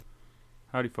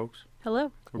Howdy, folks.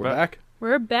 Hello. We're back.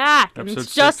 We're back. And Episode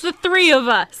it's just 6. the three of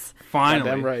us. Finally.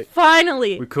 Goddamn right.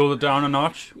 Finally. We cooled it down a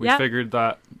notch. We Yep. figured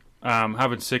that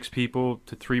having 6 people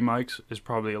to 3 mics is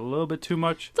probably a little bit too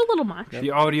much. It's a little much.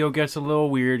 The audio gets a little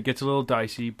weird, gets a little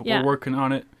dicey, but Yeah. we're working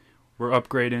on it. We're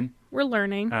upgrading. We're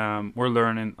learning. We're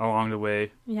learning along the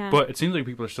way. Yeah. But it seems like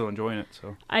people are still enjoying it.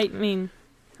 So I mean,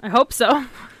 I hope so.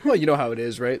 Well, you know how it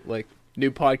is, right? Like,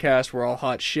 new podcast, we're all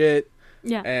hot shit,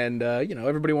 Yeah. and,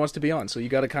 everybody wants to be on, so you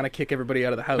gotta kind of kick everybody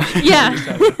out of the house. Yeah.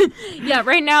 Yeah,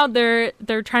 right now they're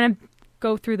trying to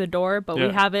go through the door, but Yeah.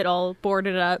 we have it all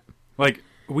boarded up. like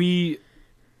we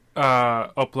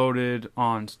uploaded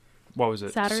on what was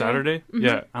it? Saturday? Mm-hmm.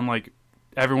 Yeah, and like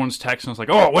everyone's texting us like,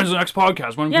 "Oh, when's the next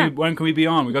podcast? When can we be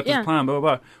on? We got this Yeah. plan, blah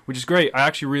blah blah," which is great. I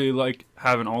actually really like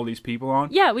having all these people on.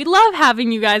 Yeah, we love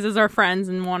having you guys as our friends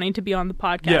and wanting to be on the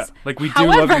podcast. Yeah, like we do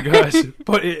love However- you guys,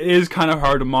 but it is kind of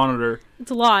hard to monitor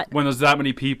It's a lot. when there's that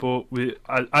many people.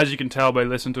 As you can tell by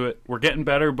listening to it, we're getting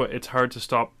better, but it's hard to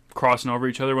stop crossing over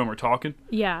each other when we're talking.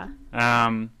 Yeah.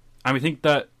 And we think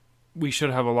that we should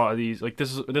have a lot of these. Like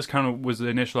this kind of was the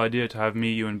initial idea to have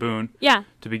me, you, and Boone Yeah.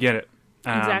 to begin it.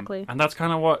 Exactly. And that's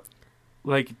kind of what,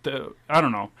 like, I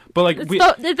don't know, but like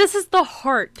This is the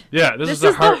heart. yeah, this this is the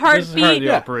is the heart. This is the heart of heartbeat. the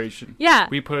Yeah. operation. Yeah.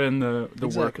 We put in the work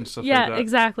Exactly. and stuff Yeah, like that.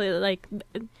 exactly. Like,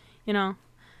 you know.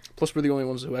 Plus, we're the only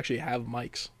ones who actually have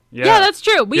mics. Yeah, that's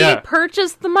true. We Yeah.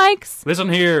 purchased the mics. Listen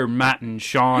here, Matt and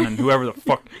Sean and whoever the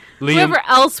fuck, Liam. Whoever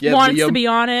else Yeah, wants Liam. to be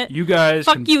on it. You guys.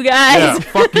 Fuck can, you guys. Yeah,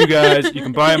 fuck you guys. You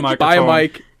can buy a microphone. Buy a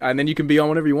mic, and then you can be on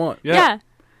whenever you want. Yeah.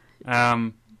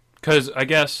 Because I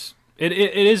guess it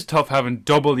is tough having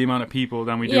double the amount of people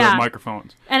than we do Yeah. with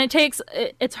microphones. And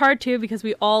it's hard too because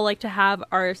we all like to have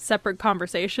our separate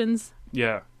conversations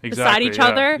Yeah, exactly. beside each yeah,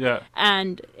 other. Yeah.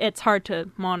 And it's hard to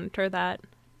monitor that.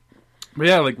 But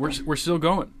yeah, like we're still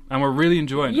going, and we're really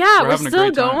enjoying it. Yeah, we're having a still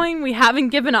great time. going. We haven't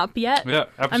given up yet. Yeah,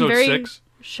 I'm episode very 6.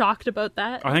 shocked about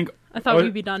that. I think. I thought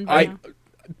we'd be done by now.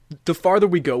 The farther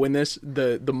we go in this,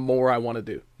 the more I want to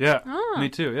do. Yeah, Ah. me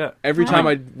too. Yeah. Every Wow.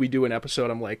 time we do an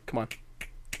episode, I'm like, come on,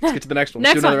 let's get to the next one.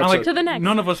 Next Let's do another one. And, episode. like, To the next.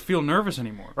 None of us feel nervous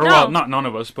anymore. Or No. well, not none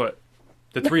of us, but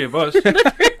the 3 of us.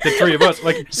 the 3 of us.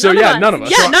 Like So yeah, none of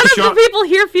us. Yeah, none of Sean- the people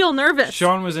here feel nervous.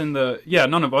 Sean was in the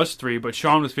none of us 3, but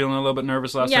Sean was feeling a little bit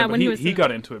nervous last Yeah, time. But when he he was in-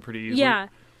 got into it pretty easily. Yeah,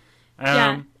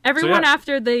 yeah. So, Everyone yeah.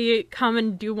 after they come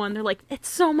and do one, they're like, "It's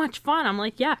so much fun." I'm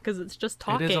like, "Yeah, because it's just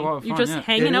talking. a lot of You're fun, just yeah.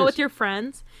 hanging It out is. with your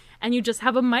friends, and you just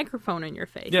have a microphone in your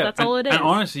face. Yeah, That's all it is." And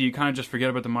honestly, you kind of just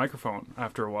forget about the microphone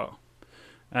after a while.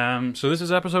 So this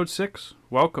is episode 6.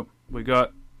 Welcome. We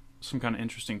got some kind of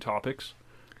interesting topics.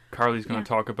 Carly's going to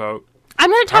talk about, I'm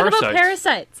going to talk about Parasites.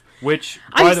 parasites. which,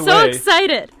 by I'm the so way,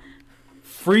 excited.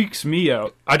 freaks me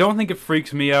out. I don't think it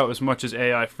freaks me out as much as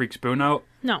AI freaks Boone out.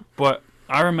 No. But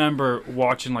I remember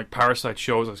watching like Parasite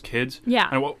shows as kids. Yeah.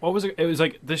 And what was it? It was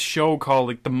like this show called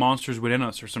like The Monsters Within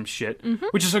Us or some shit, Mm-hmm.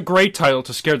 which is a great title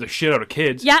to scare the shit out of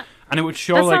kids. Yeah. And it would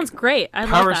show That like sounds great. I love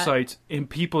that. parasites in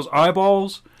people's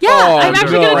eyeballs. Yeah, Oh, I'm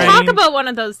actually no. going to talk Brain. about one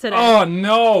of those today. Oh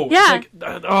no! Yeah.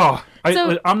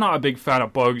 So- I'm not a big fan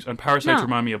of bugs, and parasites No.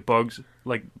 remind me of bugs,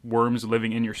 like worms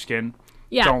living in your skin.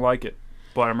 Yeah. Don't like it,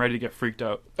 but I'm ready to get freaked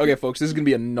out. Okay, folks, this is gonna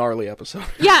be a gnarly episode.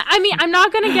 Yeah, I mean, I'm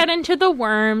not going to get into the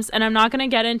worms, and I'm not going to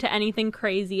get into anything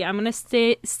crazy. I'm going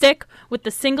to stick with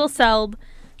the single-celled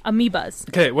amoebas.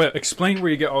 Okay, wait. Explain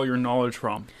where you get all your knowledge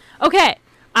from. Okay,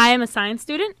 I am a science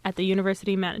student at the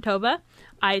University of Manitoba.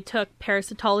 I took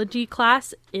parasitology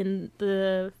class in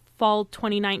the fall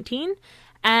 2019,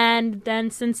 and then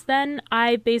since then,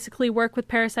 I basically work with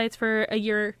parasites for a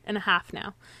year and a half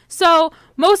now. So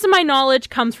most of my knowledge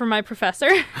comes from my professor.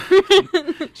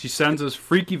 She sends us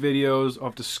freaky videos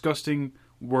of disgusting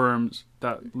worms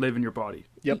that live in your body.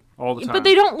 Yep. All the time. But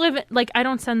they don't live I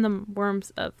don't send them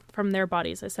worms from their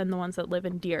bodies. I send the ones that live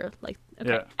in deer. Okay.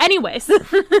 Yeah. Anyways,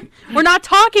 we're not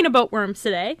talking about worms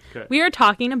today. Okay. We are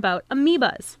talking about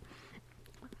amoebas.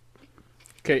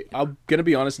 Okay, I'm gonna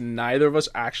be honest. Neither of us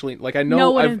actually I Know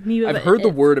know what amoeba I've heard the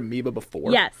is. word amoeba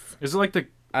before. Yes. Is it like the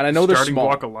and I know they're starting small.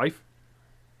 block of life?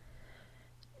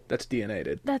 That's DNA,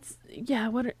 dude.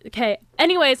 Okay.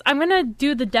 Anyways, I'm going to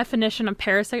do the definition of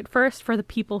parasite first for the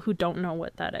people who don't know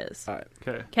what that is. All right.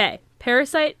 Okay. Okay.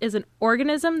 Parasite is an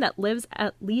organism that lives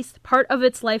at least part of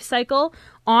its life cycle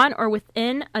on or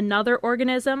within another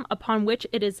organism upon which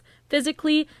it is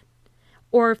physically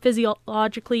or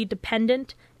physiologically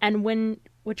dependent and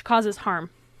which causes harm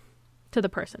to the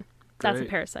person. That's a Great.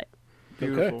 parasite.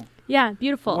 Beautiful. Yeah,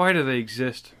 beautiful. Why do they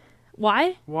exist?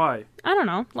 Why? Why? I don't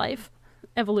know. Life.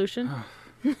 Evolution.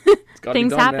 It's gotta be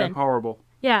Things done, happen. man. Horrible.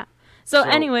 Yeah. So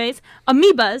anyways,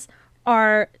 amoebas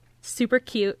are super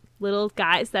cute little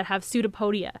guys that have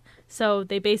pseudopodia. So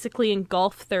they basically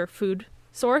engulf their food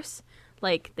source.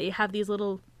 Like, they have these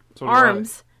little So do I.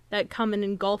 arms that come and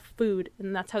engulf food,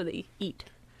 and that's how they eat.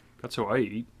 That's how I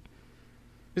eat.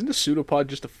 Isn't a pseudopod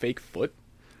just a fake foot?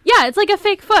 Yeah, it's like a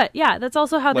fake foot. Yeah, that's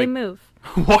also how they Like- move.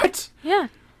 What? Yeah.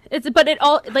 But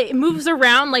it moves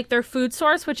around like their food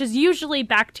source, which is usually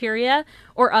bacteria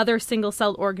or other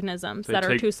single-celled organisms They that are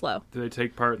take- too slow. Do they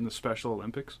take part in the Special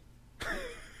Olympics?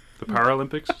 The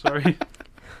Paralympics? Sorry.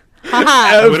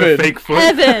 Haha. With a fake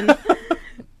foot?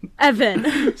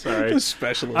 Evan. Sorry.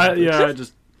 Special. I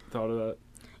just thought of that.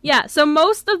 Yeah, so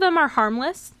most of them are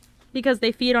harmless because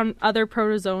they feed on other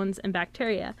protozoans and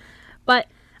bacteria. But,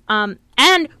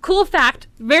 and cool fact,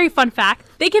 very fun fact,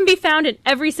 they can be found in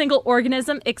every single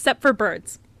organism except for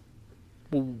birds.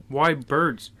 Why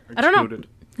birds are I don't know. excluded?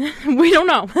 We don't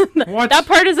know. What? That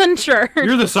part is unsure.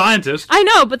 You're the scientist. I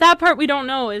know, but that part we don't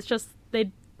know. It's just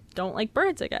they don't like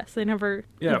birds, I guess. They never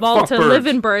Yeah, evolved fuck to live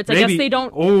birds. in birds. I Maybe- guess they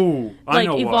don't Oh, I like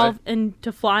know evolve why.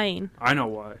 into flying. I know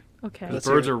why. Okay. Let's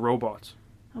Birds hear are robots.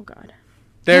 Oh god.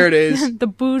 There it is. The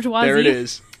bourgeoisie. There it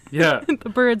is. Yeah. The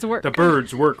birds work. The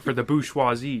birds work for the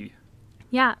bourgeoisie.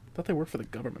 Yeah. I thought they worked for the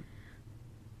government.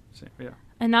 Yeah.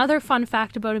 Another fun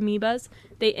fact about amoebas,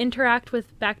 they interact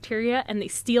with bacteria and they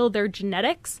steal their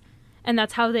genetics, and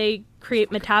that's how they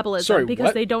create metabolism Sorry, because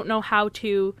what? they don't know how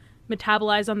to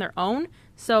metabolize on their own.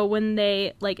 So when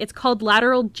they it's called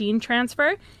lateral gene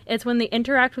transfer. It's when they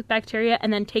interact with bacteria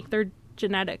and then take their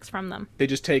genetics from them. They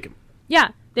just take them. Yeah,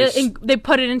 This- they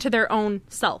put it into their own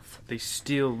self. They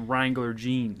steal Wrangler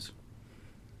jeans.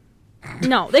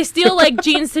 No, they steal like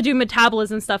genes to do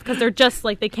metabolism stuff because they're just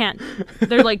like they can't.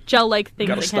 They're like gel-like things.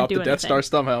 Gotta They stop can't do the anything. Death Star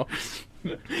somehow.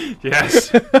 Yes.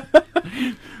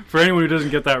 For anyone who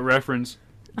doesn't get that reference,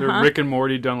 the Uh-huh. Rick and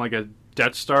Morty done like a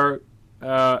Death Star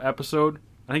episode.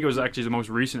 I think it was actually the most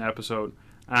recent episode.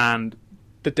 And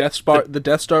The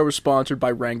Death Star was sponsored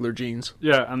by Wrangler Jeans.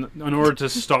 yeah, and in order to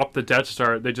stop the Death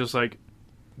Star, they just like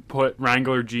put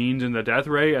Wrangler jeans in the death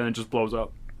ray and it just blows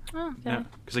up. Oh, okay. Yeah,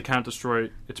 because they can't destroy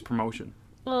its promotion.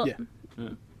 Well, Yeah. Yeah.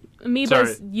 amoebas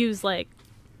Sorry. use like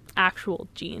actual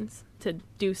genes to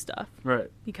do stuff Right.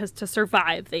 because to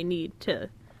survive they need to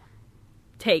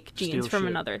take genes Steal from shit.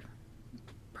 another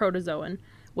protozoan,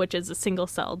 which is a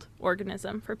single-celled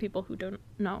organism for people who don't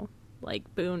know, like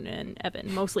Boone and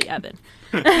Evan, mostly Evan,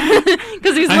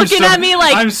 because he's looking at me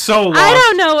like I'm so lost. I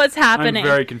don't know what's happening. I'm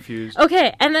very confused.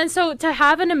 Okay, and then so to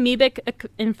have an amoebic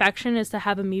infection is to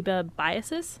have amoeba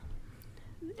biases.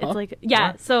 It's Huh? like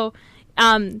yeah, What? so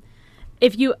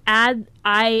if you add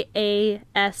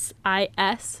IASIS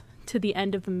to the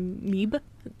end of amoeba,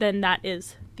 then that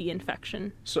is the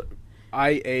infection. So,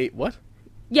 what?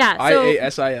 Yeah, so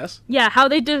IASIS? yeah, how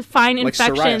they define Like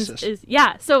infections psoriasis. is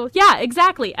yeah, so yeah,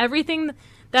 exactly. Everything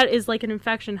that is like an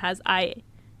infection has IASIS.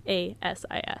 at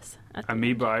the end.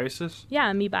 Amoebiasis?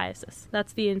 Yeah, amoebiasis.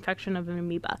 That's the infection of an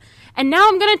amoeba. And now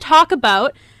I'm going to talk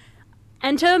about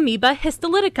Entamoeba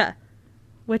histolytica,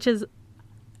 which is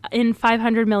in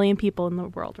 500 million people in the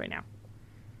world right now.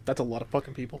 That's a lot of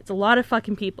fucking people. It's a lot of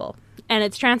fucking people. And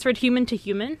it's transferred human to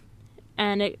human,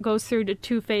 and it goes through the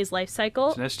two-phase life cycle.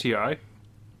 It's an STI?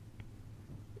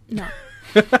 No.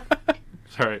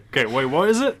 Sorry. Okay, wait, what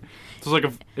is it? So it's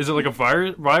like is it like a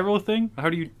viral thing? How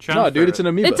do you transfer No, dude, it's it? an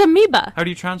amoeba. It's amoeba. How do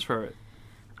you transfer it?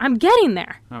 I'm getting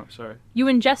there. Oh, sorry. You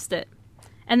ingest it.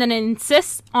 And then it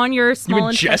insists on your You small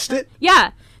ingest intestine. it?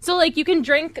 Yeah. So, like, you can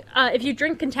drink, if you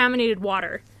drink contaminated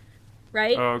water,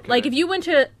 right? Oh, okay. Like, if you went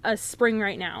to a spring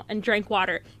right now and drank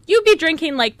water, you'd be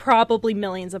drinking, like, probably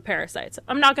millions of parasites.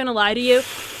 I'm not going to lie to you.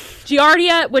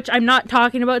 Giardia, which I'm not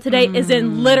talking about today, is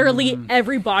in literally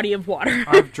every body of water.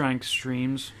 I've drank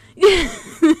streams.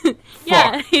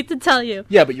 Yeah, I hate to tell you.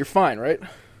 Yeah, but you're fine, right?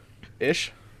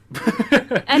 Ish.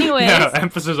 Anyways, Yeah,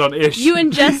 emphasis on ish. you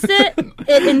ingest it,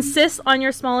 it insists on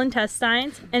your small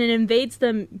intestines, and it invades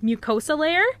the mucosa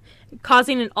layer,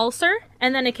 causing an ulcer,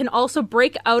 and then it can also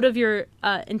break out of your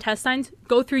intestines,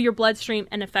 go through your bloodstream,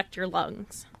 and affect your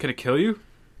lungs. Can it kill you?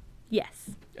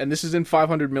 Yes. And this is in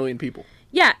 500 million people.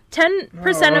 Yeah,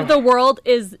 10% of the world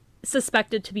is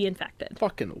suspected to be infected.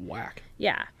 Fucking whack.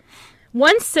 Yeah.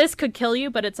 One cyst could kill you,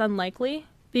 but it's unlikely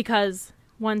because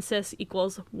one cyst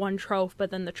equals one troph,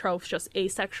 but then the trophs just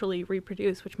asexually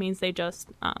reproduce, which means they just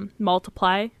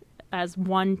multiply as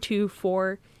 1, 2,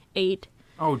 4, 8,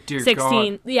 Oh, dear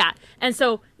 16. God. Yeah. And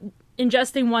so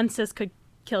ingesting one cyst could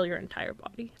kill your entire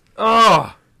body.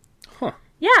 Oh,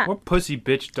 Yeah. what pussy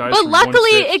bitch dies But from one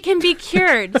luckily cyst? it can be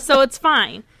cured, so it's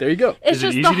fine. There you go. It's Is it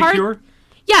just easy the to hard cure?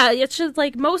 Yeah, it's just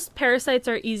like most parasites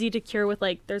are easy to cure with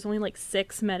like there's only like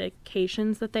 6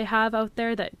 medications that they have out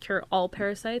there that cure all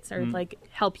parasites or like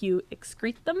help you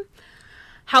excrete them.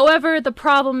 However, the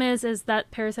problem is that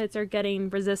parasites are getting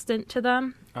resistant to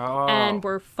them, Oh, and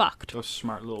we're fucked. those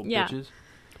smart little Yeah. bitches.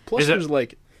 Plus, Is it-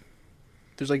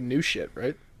 there's like new shit,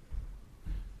 right?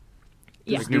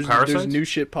 Yeah. Like new There's parasites? new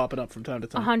shit popping up from time to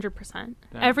time. 100%.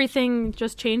 Damn. Everything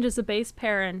just changes the base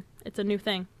pair, and it's a new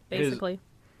thing, basically.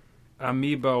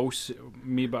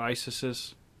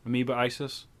 Amoeboisis.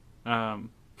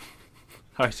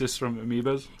 Isis from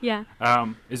amoebas. Yeah.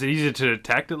 Is it easy to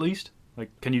detect at least? Like,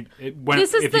 can you if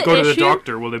This is you the go to the issue.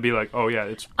 doctor, will they be like, oh yeah,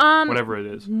 it's whatever it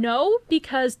is? No,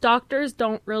 because doctors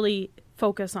don't really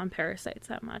focus on parasites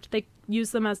that much. They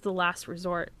use them as the last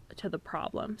resort to the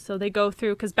problem. So they go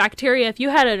through, because bacteria, if you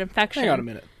had an infection. Hang on a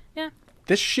minute. Yeah.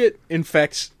 This shit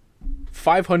infects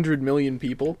 500 million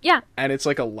people, Yeah. and it's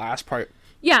like a last part.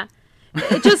 Yeah.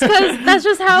 Just because that's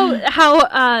just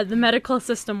how the medical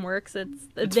system works.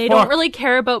 They don't fucked. really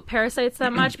care about parasites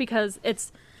that much because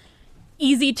it's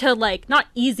easy to, like, not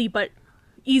easy, but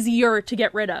easier to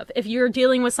get rid of. If you're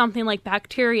dealing with something like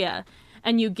bacteria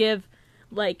and you give,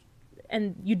 like,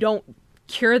 and you don't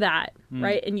cure that,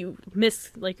 right? And you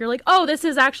you're like, oh, this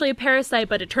is actually a parasite,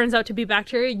 but it turns out to be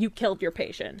bacteria, you killed your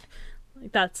patient.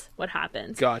 Like, that's what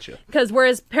happens. Gotcha. Because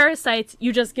whereas parasites,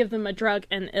 you just give them a drug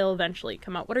and it'll eventually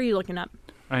come out. What are you looking up?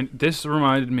 And this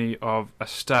reminded me of a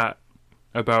stat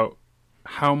about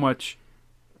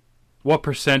what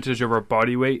percentage of our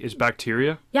body weight is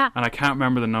bacteria. Yeah. And I can't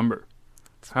remember the number.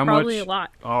 How Probably much a lot.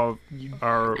 of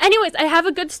our Anyways, I have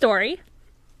a good story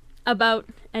about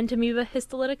Entamoeba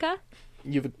histolytica.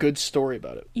 You have a good story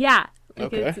about it. Yeah. Like,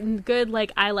 Okay. it's good,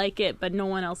 like, I like it, but no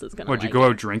one else is going to Would you like go it.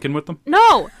 out drinking with them?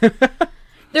 No!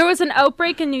 There was an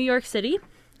outbreak in New York City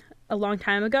a long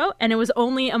time ago, and it was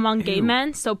only among gay Ew.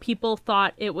 men, so people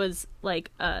thought it was, like,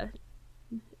 a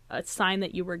sign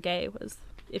that you were gay was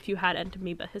if you had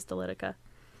Entamoeba histolytica.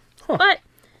 Huh.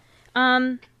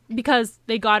 But, because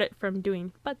they got it from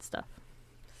doing butt stuff.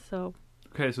 So,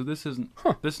 Okay, so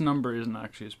this number isn't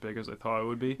actually as big as I thought it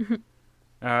would be.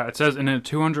 It says in a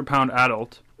 200-pound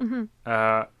adult,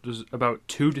 there's about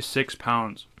 2 to 6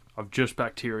 pounds of just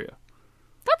bacteria.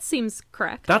 that seems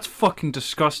correct. That's fucking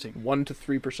disgusting. 1 to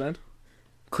 3%.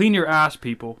 Clean your ass,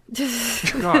 people.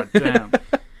 God damn.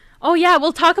 Oh, yeah,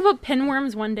 we'll talk about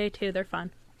pinworms one day, too. They're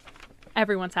fun.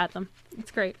 Everyone's had them.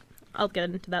 It's great. I'll get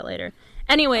into that later.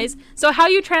 Anyways, so how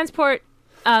you transport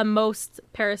most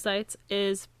parasites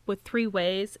is with 3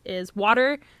 ways, is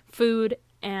water, food,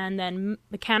 and then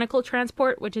mechanical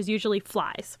transport, which is usually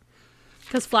flies.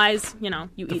 Because flies, you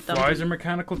eat them. Flies are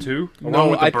mechanical too, along No,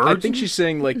 with the I birds. think she's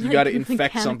saying, like, you got to Like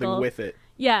infect something mechanical. with it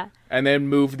Yeah, and then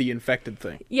move the infected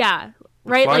thing. yeah.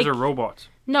 Right? Flies Like, are robots.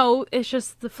 no, it's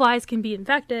just the flies can be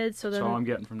infected, so That's then... all I'm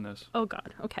getting from this. Oh,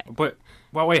 God. Okay. But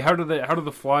wait, how do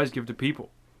the flies give to people?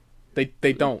 They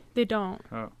don't. They don't.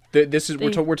 Oh, This is They-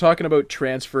 we're talking about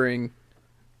transferring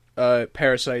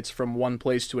parasites from one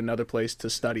place to another place to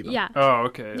study them. Yeah. oh,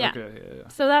 okay, Yeah. okay, yeah.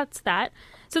 So that's that.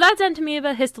 So that's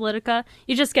Entamoeba histolytica.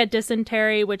 You just get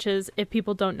dysentery, which is, if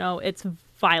people don't know, it's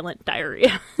violent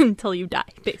diarrhea until you die,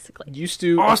 basically.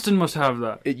 Austin must have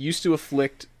that. It used to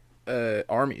afflict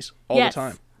armies all Yes. the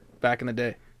time back in the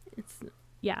day,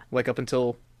 Yeah. like up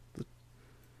until the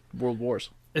World Wars.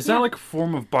 Is that like a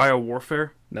form of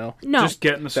biowarfare? No, No. Just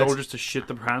getting the That's- soldiers to shit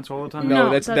the pants all the time? no, No,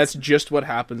 that's that's- just what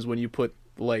happens when you put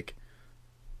like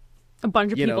A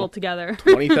bunch of you people know, together.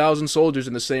 20,000 soldiers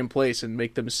in the same place and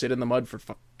make them sit in the mud for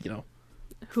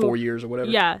Who- 4 years or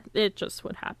whatever. Yeah, it just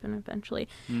would happen eventually.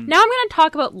 Now I'm going to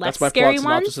talk about less That's my scary plot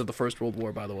ones. synopsis of the First World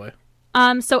War, by the way.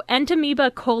 So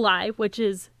Entamoeba coli, which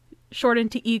is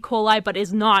shortened to E. coli, but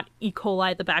is not E.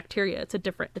 coli, the bacteria.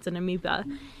 It's an amoeba.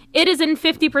 It is in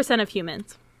 50% of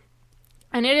humans.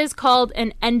 And it is called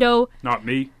an Not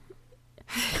me.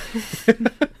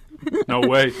 No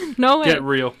way. No way. Get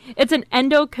real. It's an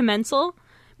endocommensal,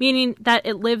 meaning that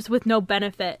it lives with no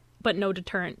benefit but no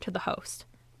deterrent to the host,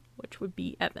 which would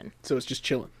be Evan. So it's just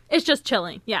chilling. It's just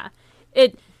chilling, yeah.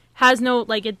 It has no,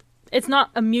 like, it's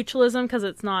not a mutualism because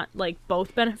it's not, like,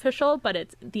 both beneficial, but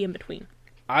it's the in-between.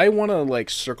 I want to like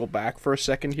circle back for a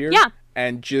second here. Yeah.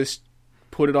 And just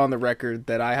put it on the record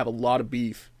that I have a lot of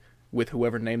beef with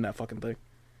whoever named that fucking thing.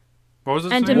 What was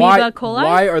it? And saying? to Amoeba coli?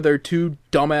 Why are there two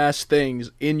dumbass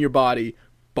things in your body,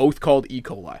 both called E.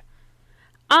 coli?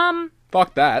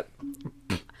 Fuck that.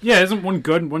 Yeah, isn't one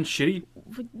good and one shitty?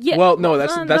 Yeah. Well, no,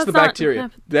 that's the not-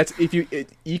 bacteria. That's if you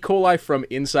E. coli from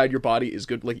inside your body is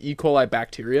good. Like E. coli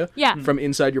bacteria Yeah. from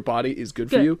inside your body is good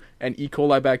for Good. you, and E.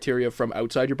 coli bacteria from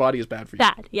outside your body is bad for you.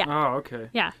 Bad, yeah. Oh, okay.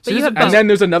 Yeah. See, But you this have is- both. And then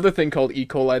there's another thing called E.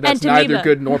 coli that's Entamoeba. neither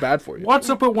good nor bad for you. What's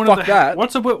up with one Fuck of the that.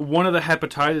 What's up with one of the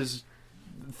hepatitis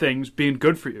things being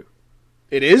good for you?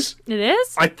 It is? It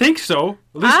is? I think so.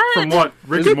 At least from what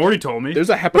Rick and Morty told me. There's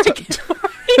a hepatitis.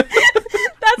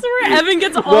 That's where Evan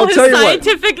gets all Well, his tell you what.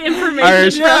 scientific information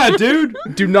Irish- from. Yeah, dude.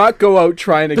 Do not go out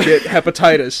trying to get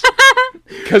hepatitis.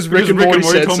 Because Rick and Morty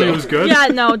said told so. me it was good. Yeah,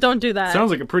 no, don't do that.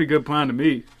 Sounds like a pretty good plan to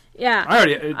me. Yeah.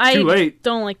 It's too late.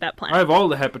 Don't like that plan. I have all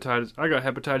the hepatitis. I got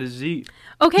hepatitis Z.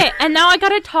 Okay, and now I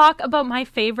gotta talk about my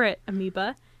favorite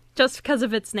amoeba, just because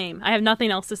of its name. I have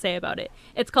nothing else to say about it.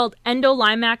 It's called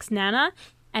Endolimax nana,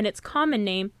 and its common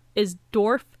name is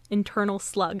dwarf internal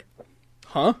slug.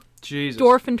 Huh? Jesus.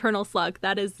 Dwarf internal slug.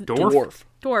 That is Dwarf?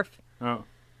 Dwarf. Oh.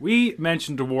 We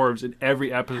mentioned dwarves in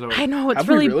every episode. I know, it's Have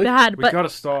we really, really? bad, We but gotta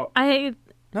stop.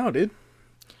 No, dude.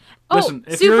 Listen,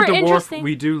 if super you're a dwarf, interesting.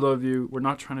 we do love you. We're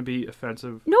not trying to be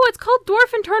offensive. No, it's called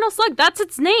dwarf internal slug. That's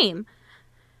its name.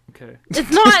 Okay. It's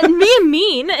not me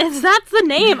mean. That's the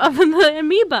name of the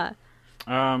amoeba.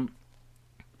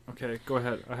 Okay, go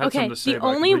ahead. I had something to say. The but I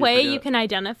only completely way forget. you can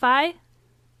identify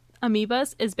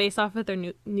amoebas is based off of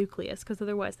their nucleus, because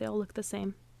otherwise they all look the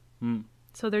same.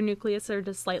 So their nucleus are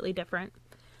just slightly different.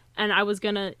 And I was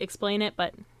gonna explain it,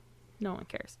 but no one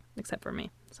cares except for me.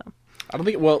 So I don't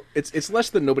think. Well, it's less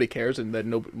that nobody cares, and that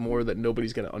more that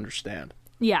nobody's gonna understand.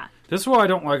 yeah, This is what I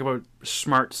don't like about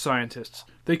smart scientists.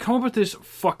 They come up with this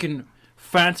fucking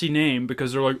fancy name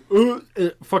because they're like,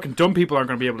 fucking dumb people aren't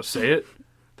gonna be able to say it.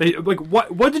 They like,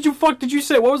 what did you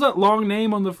say? What was that long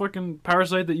name on the fucking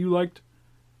parasite that you liked?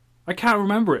 I can't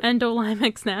remember it.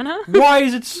 Endolimax nana. Why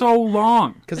is it so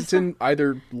long? Because it's in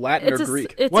either Latin or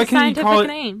Greek. It's Why a can't you scientific call it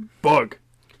name. Bug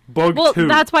 2.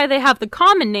 That's why they have the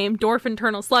common name dwarf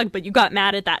internal slug, but you got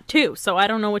mad at that too. So I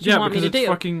don't know what you want me because to it's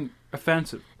do. fucking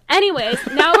offensive. Anyways,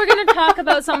 now we're gonna talk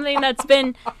about something that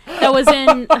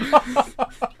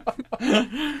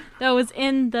was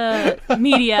in the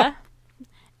media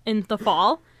in the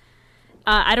fall.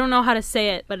 I don't know how to say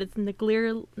it, but it's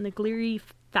Naegleria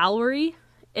fowleri.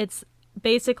 It's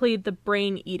basically the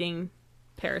brain-eating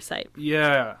parasite.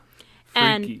 Yeah.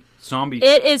 And Freaky. Zombie.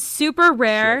 It is super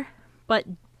rare, but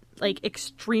like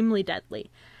extremely deadly.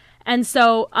 And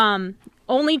so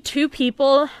only 2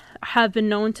 people have been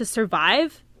known to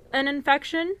survive an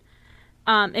infection.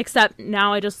 Except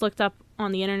now I just looked up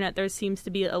on the internet, there seems to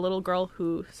be a little girl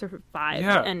who survived.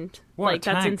 Yeah. And What a like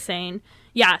that's tank. insane.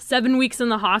 Yeah, 7 weeks in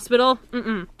the hospital.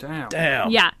 Damn.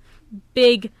 Yeah.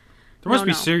 Big. There must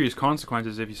be no. serious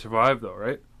consequences if you survive, though,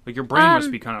 right? Like, your brain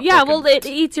must be kind of Yeah, fucking... well, it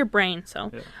eats your brain,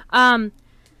 so. Yeah.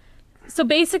 So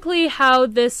basically how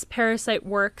this parasite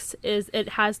works is it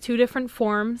has 2 different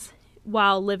forms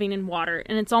while living in water.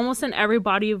 And it's almost in every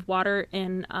body of water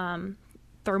in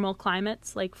thermal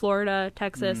climates, like Florida,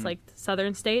 Texas, like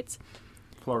southern states.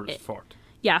 Florida's fucked.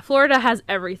 Yeah, Florida has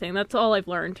everything. That's all I've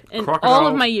learned in all Crocodiles-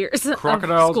 of my years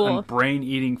Crocodiles of school. and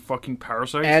brain-eating fucking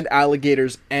parasites. And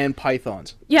alligators and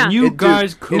pythons. Yeah. And you Dude,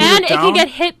 guys cool And it it down? can get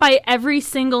hit by every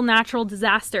single natural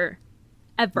disaster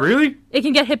ever. Really? It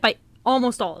can get hit by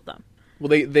almost all of them. Well,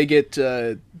 they get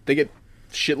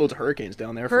shitloads of hurricanes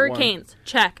down there. For one. Hurricanes,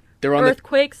 check. They're on the-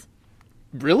 Earthquakes,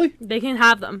 Really? they can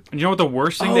have them. And you know what the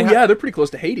worst thing Oh they have? yeah, they're pretty close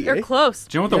to Haiti. They're eh? close.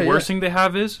 Do you know what the Yeah, worst yeah. thing they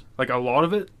have is? Like, a lot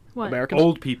of it? What? Americans.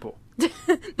 Old people.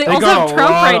 They also got have a Trump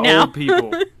lot right of now. old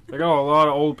people. They got a lot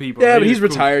of old people. Yeah, They but he's just cool.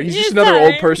 retired. He's just He's another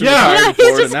retired. old person Yeah. retired Yeah, in he's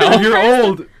Florida just now. If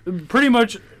you're old, pretty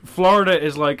much Florida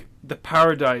is like the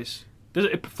paradise.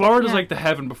 Florida's Yeah. like the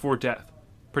heaven before death,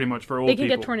 pretty much, for old They can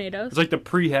people. get tornadoes. It's like the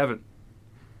pre-heaven.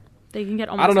 They can get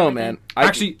almost I don't know, everything. man.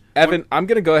 Actually, Evan, I'm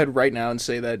gonna go ahead right now and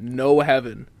say that no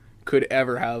heaven could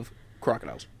ever have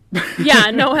crocodiles.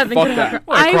 Yeah, no heaven Fuck can that. have.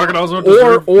 What, crocodiles don't or-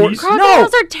 deserve or- peace?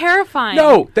 Crocodiles No. are terrifying.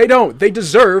 No, they don't. They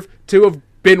deserve to have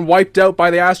been wiped out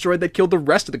by the asteroid that killed the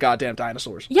rest of the goddamn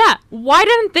dinosaurs. Yeah, why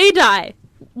didn't they die?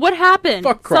 What happened?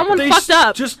 Fuck Someone crocodiles. They fucked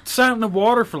up. just sat in the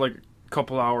water for like a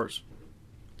couple hours.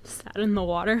 Sat in the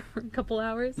water for a couple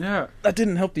hours. Yeah. That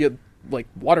didn't help the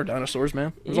water dinosaurs,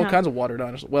 man. There's all Yeah. kinds of water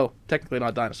dinosaurs. Well, technically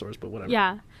not dinosaurs, but whatever.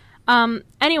 Yeah.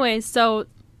 Anyways, so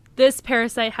this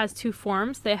parasite has 2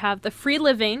 forms. They have the free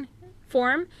living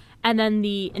form and then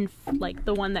the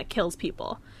one that kills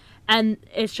people. And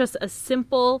it's just a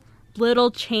simple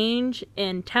little change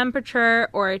in temperature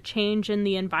or a change in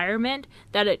the environment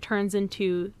that it turns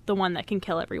into the one that can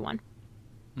kill everyone.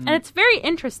 And it's very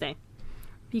interesting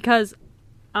because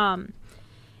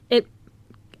it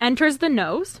enters the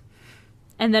nose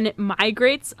and then it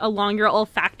migrates along your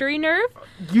olfactory nerve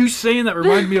You saying that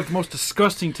reminded me of the most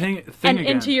disgusting thing and again.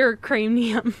 into your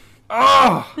cranium.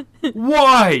 Oh,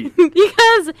 why?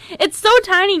 Because it's so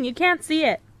tiny you can't see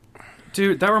it.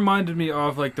 Dude, that reminded me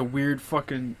of like the weird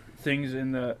fucking things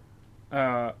in the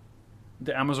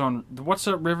Amazon. What's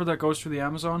that river that goes through the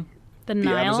Amazon? The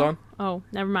Nile? Amazon? Oh,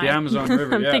 never mind. The Amazon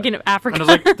River, I'm yeah. thinking of Africa. And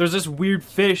it's like, there's this weird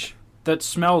fish that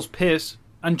smells piss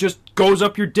and just goes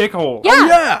up your dick hole. Yeah. Oh,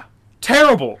 yeah.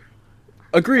 Terrible.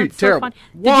 Agreed. That's so Terrible. funny.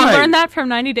 Did Why? you learn that from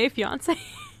 90 Day Fiancé?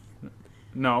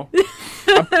 No.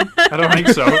 I don't think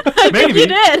so. Maybe. You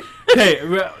did. Hey,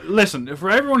 listen, for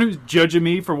everyone who's judging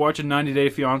me for watching 90 Day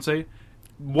Fiancé,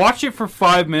 watch it for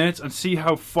 5 minutes and see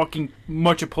how fucking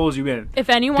much it pulls you in. If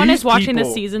anyone These is watching this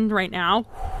people- season right now,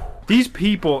 These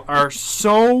people are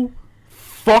so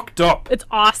fucked up. it's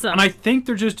awesome. And I think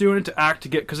they're just doing it to act,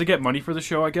 because they get money for the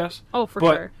show, I guess. oh, for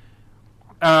but- sure.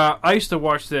 I used to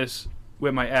watch this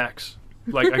with my ex,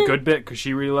 like a good bit, because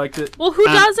she really liked it. Well, who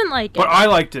And- doesn't like it? But I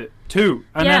liked it too.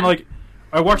 And then Yeah. like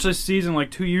I watched this season like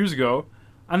 2 years ago,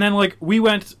 and then like we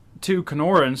went to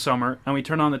Kenora in summer and we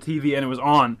turned on the TV and it was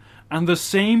on, and the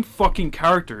same fucking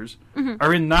characters Mm-hmm.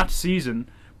 are in that season,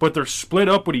 but they're split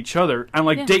up with each other and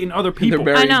like Yeah. dating other They're people.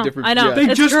 marrying I know, different. I know. Yeah. They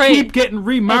It's just great. keep getting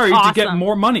remarried It's to get awesome.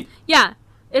 more money. Yeah,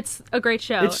 it's a great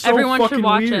show. It's so Everyone fucking should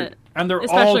watch weird. it. And they're all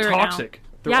especially right now. toxic.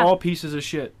 They're Yeah. all pieces of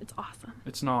shit. It's awesome.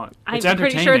 It's not. I'm It's pretty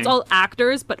entertaining. sure it's all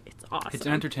actors, but it's awesome. It's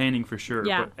entertaining for sure.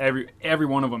 Yeah. But every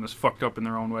one of them is fucked up in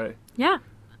their own way. Yeah,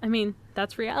 I mean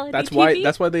that's reality. That's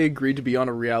TV. why they agreed to be on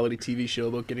a reality TV show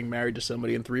about getting married to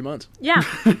somebody in 3 months. Yeah.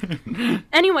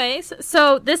 Anyways,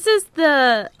 so this is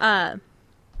the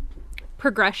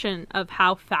progression of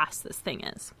how fast this thing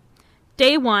is.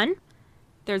 Day 1,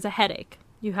 there's a headache.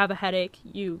 You have a headache.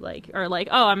 You are like,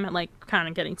 oh, I'm like kind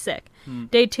of getting sick.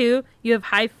 Day 2, you have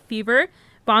high fever,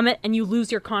 vomit, and you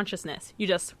lose your consciousness. You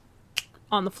just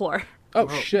on the floor. Oh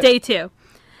Whoa. shit! Day 2.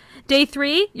 Day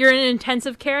 3, you're in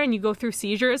intensive care and you go through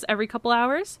seizures every couple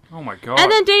hours. Oh my god.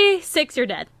 And then day 6, you're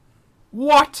dead.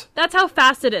 What? That's how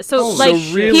fast it is. So, Holy like,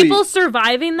 So really- people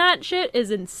surviving that shit is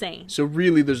insane. So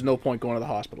really, there's no point going to the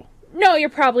hospital. No, you're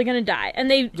probably gonna die. And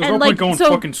There's no like point going so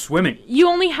fucking swimming. you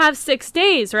only have 6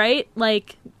 days, right?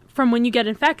 Like from when you get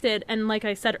infected. And like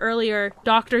I said earlier,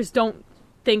 doctors don't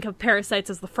think of parasites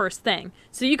as the first thing.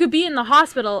 So you could be in the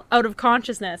hospital out of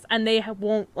consciousness, and they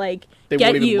won't like They get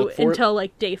won't even you look for it? until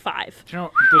like day 5. Do you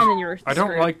know, And then you're I don't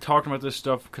screwed. like talking about this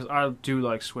stuff because I do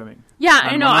like swimming. Yeah,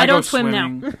 And I know. when I go don't swim now.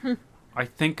 swimming, I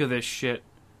think of this shit,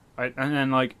 and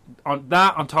then like on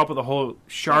top of the whole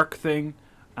shark thing,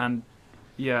 and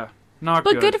yeah, not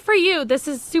But good. good for you. This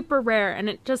is super rare, and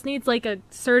it just needs like a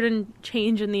certain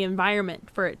change in the environment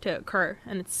for it to occur,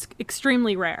 and it's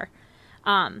extremely rare.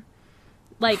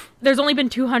 Like there's only been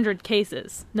 200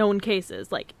 cases, known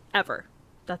cases, like ever.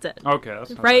 That's it. Okay, that's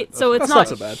not Right? bad. So it's That's not not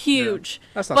so bad. huge.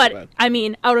 That's not but so bad. I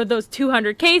mean, out of those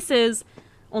 200 cases,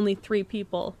 only 3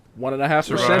 people. 1.5%,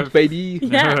 Survive. baby.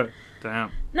 Yeah.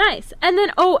 Damn. Nice. And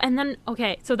then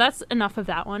okay, so that's enough of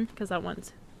that one because that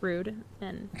one's rude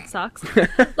and sucks.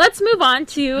 Let's move on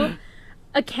to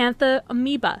Acantha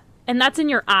amoeba, and that's in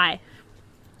your eye.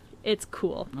 It's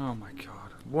cool. Oh my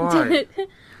god. Why?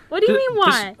 What do you Th- mean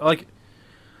why? Like,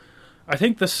 I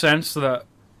think the sense that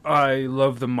I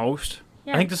love the most.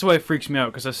 Yeah. I think this is why it freaks me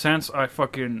out, because the sense I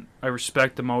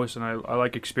respect the most and I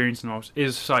like experiencing the most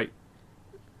is sight.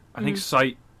 I think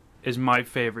sight is my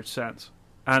favorite sense,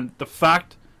 and the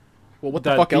fact Well, what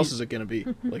the That fuck the- else is it gonna be?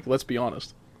 Like, let's be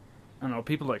honest. I don't know,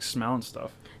 people like smell and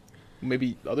stuff.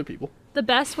 Maybe other people. The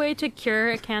best way to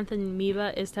cure Acantha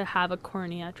amoeba is to have a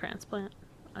cornea transplant.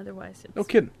 Otherwise, it's No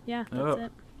kidding. yeah, that's Oh.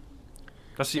 it.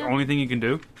 That's the Yeah. only thing you can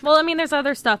do. Well, I mean, there's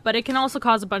other stuff, but it can also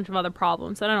cause a bunch of other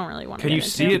problems that I don't really want to. Can you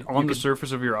see it on the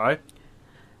surface of your eye?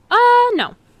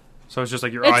 No. So it's just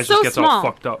like your It's eyes so just gets all small.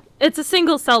 fucked up. It's a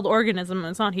single-celled organism.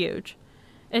 It's not huge.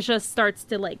 It just starts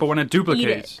to like. But when it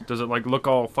duplicates, does it like look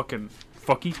all fucking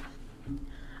fucky?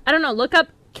 I don't know. Look up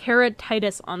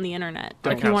keratitis on the internet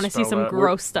I if you can't want to see spell some that.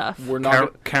 gross stuff. We're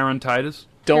not. Carentitis?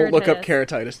 Don't look up Keratitis.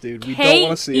 keratitis, dude. We don't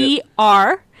want to see it.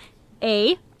 Keratitis.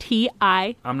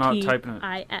 I'm not typing it.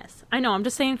 I know. I'm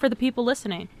just saying for the people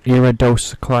listening.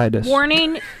 Iridocyclitis.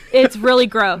 Warning: it's really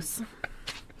gross.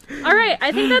 All right,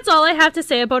 I think that's all I have to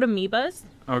say about amoebas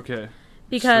Okay.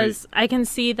 because I can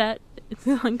see that it's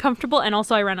uncomfortable, and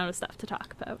also I ran out of stuff to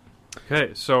talk about.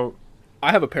 Okay, so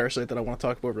I have a parasite that I want to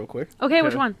talk about real quick. Okay, which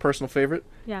Okay. one? Personal favorite.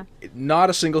 Yeah. Not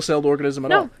a single-celled organism at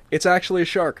No. all. It's actually a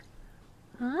shark.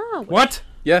 Oh. what?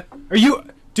 Yeah. Are you,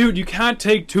 dude? You can't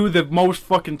take two of the most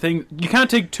fucking thing. You can't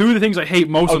take two of the things I hate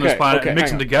most on this planet and mix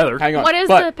hang them on. together. Hang on. What is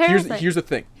But the parasite? Here's the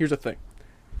thing. Here's the thing.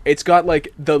 It's got like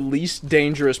the least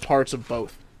dangerous parts of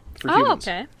both for Oh, humans.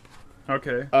 okay.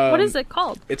 Okay. What is it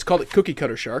called? It's called a cookie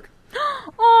cutter shark.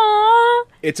 Aww.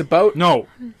 It's about No.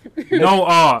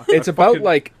 it's I about fucking-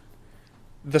 like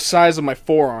the size of my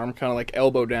forearm, kind of like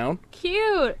elbow down.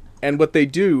 Cute. And what they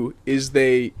do is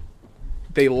they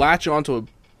latch onto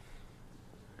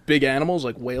big animals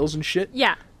like whales and shit,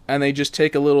 Yeah. and they just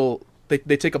take a little.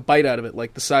 They take a bite out of it,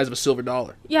 like the size of a silver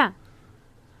dollar, Yeah,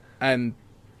 and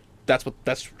that's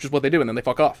just what they do, and then they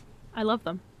fuck off. I love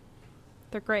them.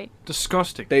 They're great.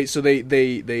 Disgusting.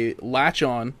 They latch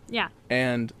on, Yeah.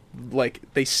 and like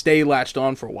they stay latched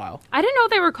on for a while. I didn't know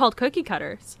they were called cookie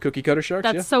cutters. Cookie cutter sharks.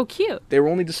 That's Yeah. so cute. They were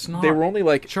only not. they were only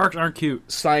like Sharks aren't cute.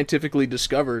 scientifically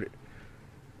discovered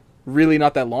really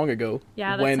not that long ago.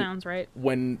 Yeah, that sounds right.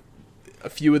 When a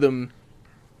few of them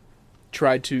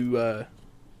tried to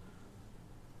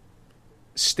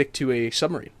stick to a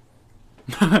submarine.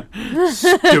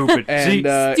 Stupid. And,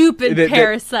 See, Stupid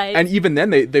parasites. and even then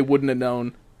they wouldn't have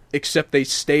known, except they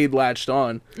stayed latched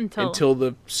on Until- until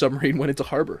the submarine went into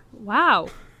harbor. Wow.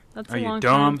 That's Are a you long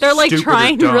dumb, time. They're like stupid, or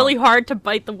trying dumb? really hard to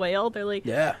bite the whale. They're like,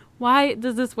 Yeah. why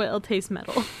does this whale taste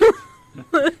metal?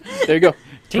 There you go.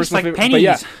 Tastes Personal like favorite- pennies. But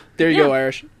yeah, there you go, Yeah.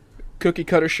 Irish. Cookie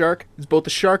cutter shark is both a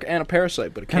shark and a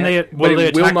parasite, but it Can can't. they? Will but they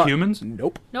it will attack not- humans?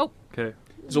 Nope. Nope. Okay.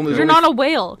 There's You're not a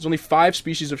whale. There's only 5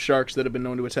 species of sharks that have been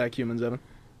known to attack humans, Evan.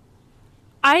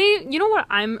 You know what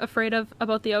I'm afraid of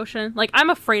about the ocean? Like, I'm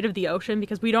afraid of the ocean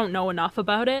because we don't know enough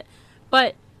about it.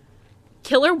 But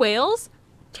killer whales,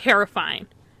 terrifying.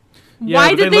 Yeah, Why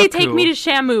but did they they look take cool. me to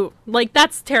Shamu? Like,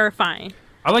 that's terrifying.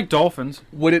 I like dolphins.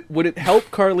 Would it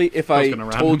help, Carly, if I was I gonna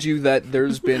ram told him. you that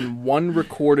there's been one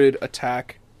recorded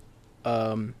attack,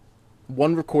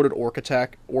 one recorded orca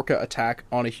attack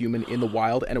on a human in the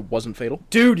wild, and it wasn't fatal?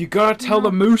 Dude, you gotta tell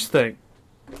the moose thing.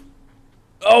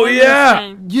 Oh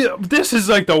yeah! Yeah, this is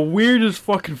like the weirdest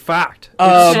fucking fact. It's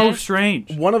Um, so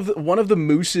strange. One of the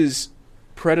moose's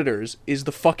predators is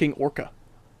the fucking orca,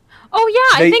 Oh,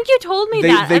 yeah, They- I think you told me they-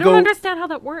 that. they I don't go- understand how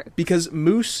that works. because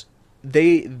moose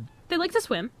they They like to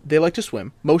swim. like to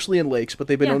swim, mostly in lakes, but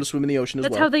they've been Yeah. known to swim in the ocean as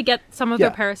That's well. how they get some of Yeah.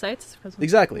 their parasites.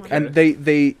 Exactly. And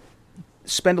they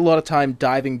spend a lot of time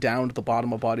diving down to the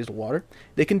bottom of bodies of water.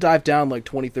 They can dive down like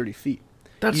 20, 30 feet.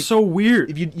 That's so weird.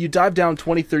 If you dive down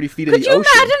 20, 30 feet in Could the you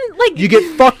ocean, imagine, like... you get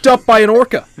fucked up by an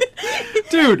orca.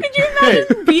 Dude, Could you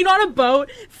imagine being on a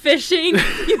boat, fishing,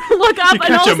 you look up, You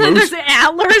and all catch of a a sudden moose. there's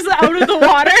antlers out of the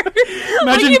water? Like,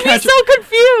 Imagine you'd be catch- so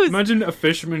confused. imagine a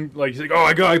fisherman, like, he's like, oh,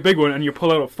 I got a big one, and you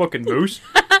pull out a fucking moose.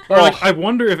 Or, like, I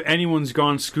wonder if anyone's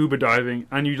gone scuba diving,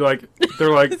 and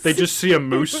they're like, they just see a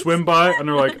moose swim by, and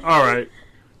they're like, alright,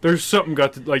 there's something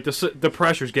got to, like, the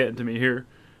pressure's getting to me here.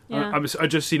 Yeah. I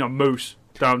just seen a moose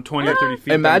down 20 or 30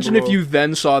 feet. Imagine down if below. you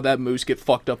then saw that moose get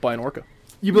fucked up by an orca.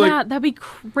 You'd be Yeah, like, that'd be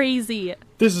crazy.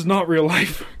 this is not real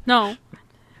life. No.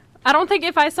 I don't think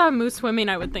if I saw a moose swimming,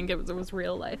 I would think it was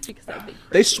real life, because that'd be...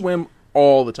 They swim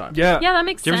all the time. Yeah. Yeah, that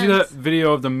makes Did you sense. ever see that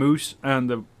video of the moose and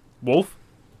the wolf?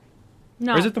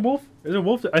 No. Or is it the wolf? Is it a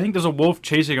wolf? I think there's a wolf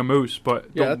chasing a moose, but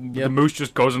Yeah, the, yeah. the moose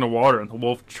just goes in the water, and the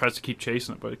wolf tries to keep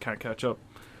chasing it, but it can't catch up.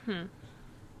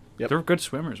 Yep. They're good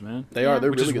swimmers, man. They are. Yeah.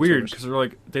 They're Which really is good weird swimmers. because they're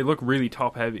like they look really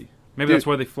top heavy. Maybe Dude. that's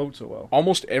why they float so well.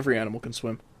 Almost every animal can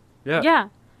swim. Yeah, Yeah.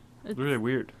 it's really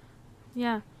weird.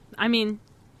 Yeah. I mean,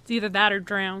 it's either that or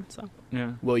drown, so...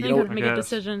 Yeah, Well, You you know gotta what? make I a guess.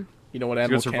 decision. You know what it's a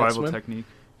good animal can't survival swim? technique.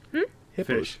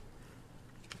 Hippos. Fish.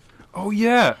 Oh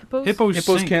yeah, Hippos? hippos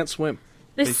Hippos sink. can't swim.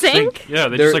 They sink? Yeah,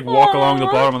 they They're- just like walk along the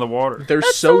Aw. bottom of the water. They're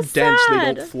That's so so dense they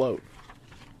sad. don't float.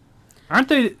 Aren't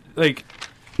they like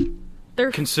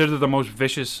They're considered the most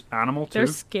vicious animal too? they're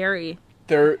scary.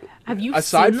 They're Have you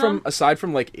aside seen from them? aside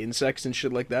from like insects and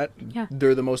shit like that. Yeah.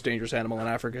 They're the most dangerous animal in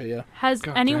Africa. Yeah. Has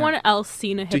God anyone damn. else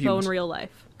seen a hippo humans. in real life?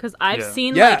 Because I've Yeah.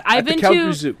 seen, Yeah. like, I've at the been Calgary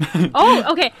to... Zoo.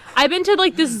 Oh, okay. I've been to,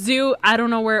 like, this zoo. I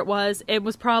don't know where it was. It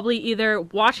was probably either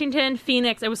Washington,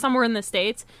 Phoenix. It was somewhere in the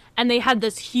States. And they had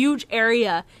this huge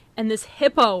area. And this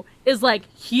hippo is, like,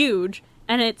 huge.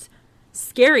 And it's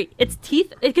scary. Its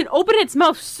teeth, it can open its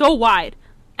mouth so wide.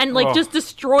 And, like, Oh. just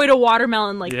destroyed a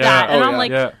watermelon like Yeah. that. And Oh, I'm yeah.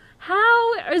 like, Yeah.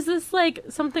 how is this, like,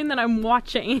 something that I'm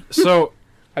watching? So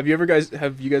Have you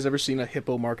guys ever seen a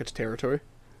hippo mark its territory?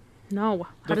 No.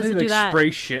 How don't does they, it like, do that?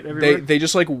 spray shit everywhere? They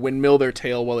just like windmill their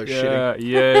tail while they're shitting.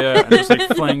 Yeah, and just like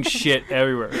fling shit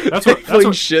everywhere. That's Fling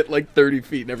what shit like 30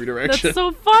 feet in every That's direction.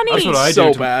 so funny. that's what I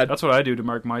So do. bad. That's what I do to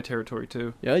mark my territory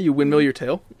too. Yeah, you windmill your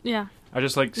tail. Yeah. I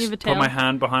just like You have a put tail? my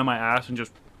hand behind my ass and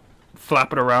just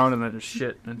flap it around, and then just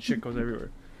shit, and shit goes everywhere.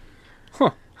 Huh.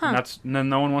 And then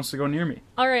no one wants to go near me.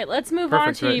 All right, let's move Perfect,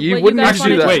 on to right? You what wouldn't you guys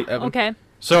actually do wanted that, to... Evan. Okay.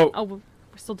 So Oh, we're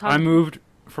still I talking. moved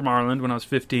from Ireland when I was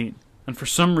 15, and for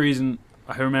some reason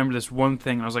I remember this one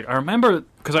thing. And I was like, I remember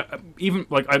because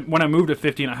when I moved at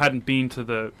 15, I hadn't been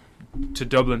to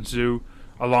Dublin Zoo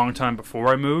a long time before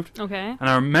I moved, Okay. and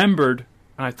I remembered,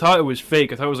 and I thought it was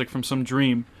fake. I thought it was like from some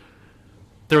dream.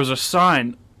 There was a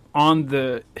sign on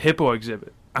the hippo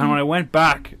exhibit, and when I went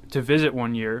back to visit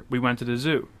one year, we went to the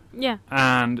zoo, Yeah.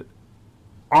 and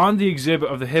on the exhibit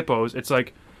of the hippos, it's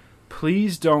like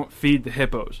please don't feed the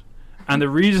hippos. And the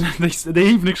reason they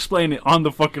even explain it on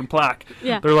the fucking plaque.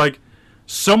 Yeah. They're like,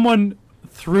 someone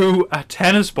threw a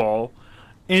tennis ball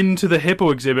into the hippo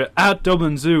exhibit at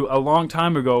Dublin Zoo a long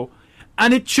time ago,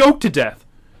 and it choked to death.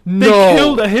 They No.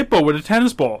 killed a hippo with a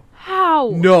tennis ball.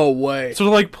 How? No way. So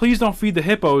they're like, please don't feed the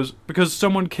hippos because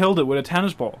someone killed it with a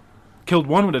tennis ball. Killed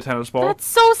one with a tennis ball. That's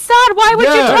so sad. Why would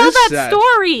Yeah, you that tell is that sad.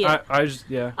 story? I just I just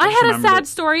had a remembered sad it.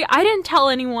 story. I didn't tell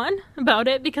anyone about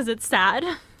it because it's sad.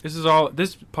 This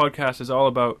podcast is all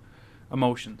about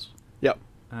emotions Yep.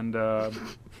 and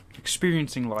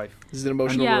experiencing life. This is an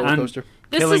emotional Yeah. roller And- coaster.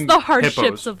 This Killing is the hardships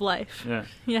hippos. of life. Yeah.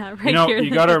 Yeah, right You know, here.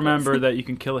 you gotta remember that you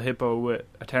can kill a hippo with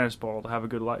a tennis ball to have a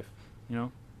good life. You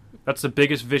know, that's the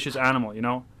biggest vicious animal. You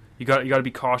know, you got to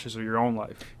be cautious of your own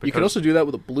life. You can because- also do that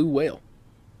with a blue whale.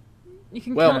 You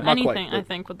can Well, kill not quite, anything, I but-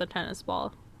 think, with a tennis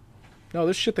ball. No,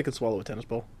 there's shit that can swallow a tennis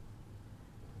ball.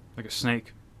 like a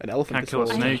snake. An elephant Can't can kill a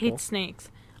swallow I snake. tennis ball. hate snakes.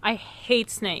 I hate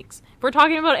snakes. If we're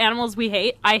talking about animals we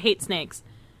hate, I hate snakes.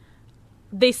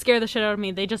 They scare the shit out of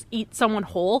me. They just eat someone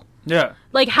whole. Yeah,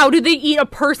 Like, how do they eat a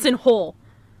person whole?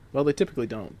 Well, they typically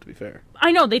don't, to be fair.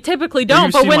 I know, they typically don't,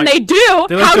 you've but seen, when like- they do,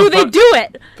 they like how to do they fuck- do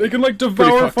it? they can like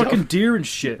devour fucked fucking up. deer and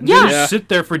shit, and Yeah. they just Yeah. sit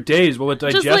there for days while it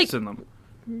digests like- in them.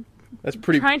 That's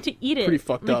pretty. Trying to eat it. pretty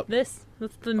fucked like up. This.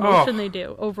 That's the Oh. motion they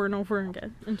do over and over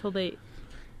again until they...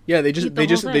 Yeah, they eat just the they whole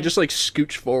just they thing. just like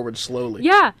scooch forward slowly.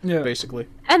 Yeah. Yeah, Basically.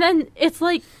 And then it's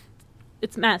like...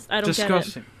 It's messed. I don't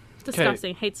disgusting. get it. It's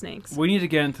disgusting. Hate snakes. We need to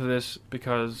get into this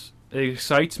because it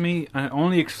excites me, and it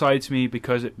only excites me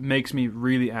because it makes me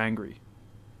really angry.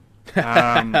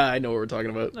 I know what we're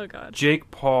talking about. Oh, God. Jake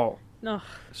Paul Ugh.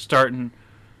 starting,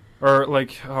 or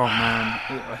like, oh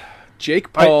man.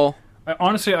 Jake Paul.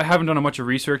 Honestly, I haven't done much of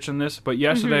research on this, but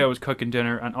yesterday Mm-hmm. I was cooking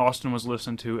dinner and Austin was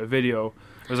listening to a video.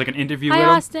 It was like an interview Hi, with him.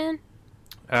 Austin.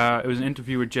 It was an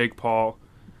interview with Jake Paul.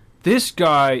 This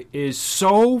guy is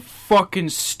so fucking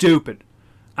stupid.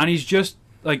 And he's just,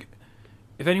 like,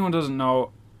 if anyone doesn't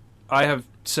know, I have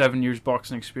 7 years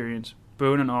boxing experience.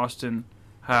 Boone and Austin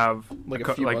have... like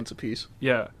a few months apiece.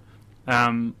 Yeah.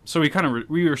 So we kind of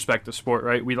we respect the sport,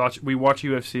 right? We watch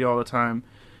UFC all the time.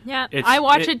 Yeah, It's- I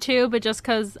watch it- it too, but just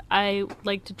because I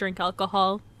like to drink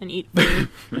alcohol and eat food.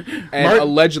 And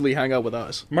allegedly hang out with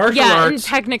us. Martial yeah, and arts...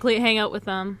 technically hang out with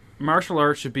them. Martial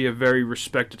arts should be a very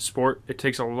respected sport. It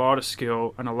takes a lot of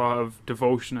skill and a lot of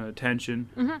devotion and attention.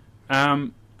 Mm-hmm.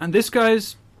 And this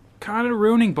guy's kind of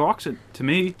ruining boxing to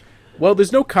me. Well,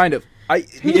 there's no kind of.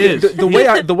 He is.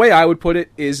 The way I would put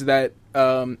it is that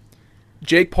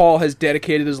Jake Paul has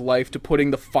dedicated his life to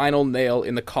putting the final nail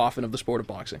in the coffin of the sport of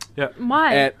boxing. Yeah.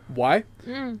 Why? And why?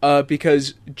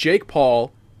 Because Jake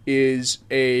Paul is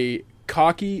a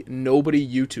cocky nobody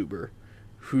YouTuber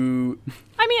who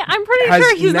I mean, I'm pretty has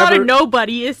sure he's not a never-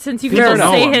 nobody since you can Fair just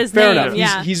enough. say his Fair name. enough.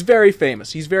 Yeah. He's very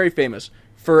famous. He's very famous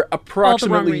for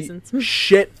approximately reasons.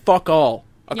 shit fuck all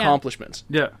Yeah. accomplishments.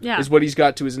 Yeah. yeah. Is what he's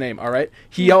got to his name. All right.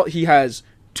 He has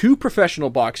 2 professional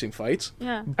boxing fights.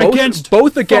 yeah. Both against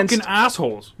fucking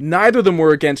assholes. neither of them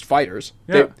were against fighters.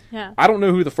 Yeah. Yeah. I don't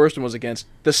know who the first one was against.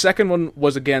 The second one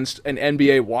was against an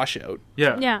NBA washout.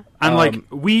 Yeah. Yeah. And like Um,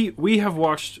 we have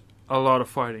watched a lot of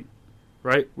fighting,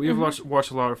 right? We have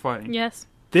watched a lot of fighting. Yes.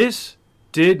 This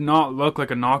did not look like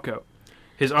a knockout.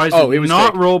 His eyes Oh, did it was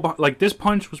not fake. roll. Like this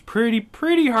punch was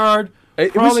pretty hard.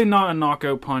 It Probably was- not a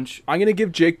knockout punch. I'm gonna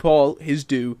give Jake Paul his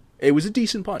due. It was a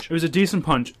decent punch. It was a decent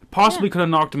punch. Possibly Yeah. could have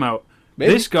knocked him out.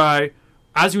 Maybe. This guy,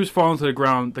 as he was falling to the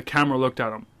ground, the camera looked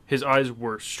at him. His eyes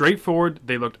were straight forward.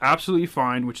 They looked absolutely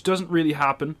fine, which doesn't really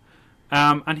happen.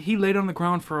 And he laid on the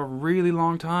ground for a really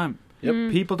long time.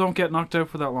 Yep. People don't get knocked out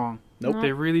for that long. Nope. No.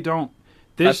 They really don't.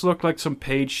 This looked like some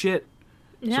paid shit.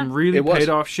 Yeah. Some really It was. paid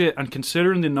off shit. And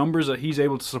considering the numbers that he's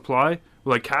able to supply,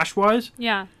 like cash-wise,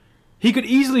 Yeah. he could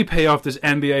easily pay off this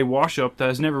NBA wash-up that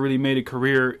has never really made a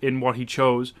career in what he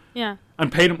chose. Yeah.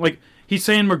 And paid him, like, he's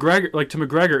saying to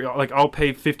McGregor, like, I'll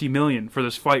pay $50 million for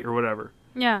this fight or whatever.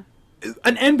 Yeah.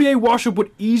 An NBA wash-up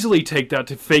would easily take that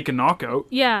to fake a knockout.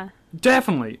 Yeah.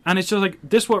 Definitely. And it's just like,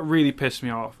 this what really pissed me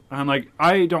off. And like,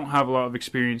 I don't have a lot of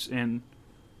experience in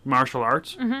martial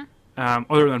arts,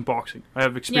 other than boxing. I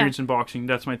have experience in boxing.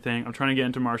 That's my thing. I'm trying to get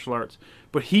into martial arts.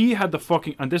 But he had the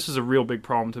fucking, and this is a real big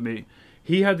problem to me,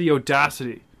 he had the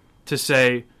audacity to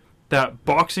say that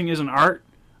boxing is an art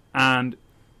and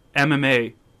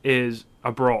MMA is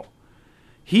a brawl.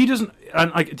 He doesn't,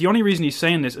 and like, the only reason he's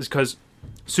saying this is because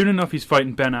soon enough he's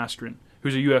fighting Ben Askren,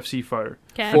 who's a UFC fighter.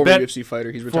 Okay. Former bet- UFC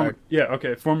fighter. He's retired.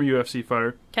 Former UFC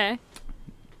fighter. Okay.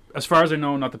 As far as I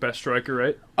know, not the best striker,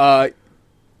 right?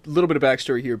 Little bit of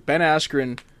backstory here. Ben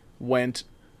Askren went.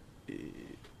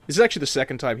 This is actually the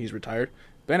second time he's retired.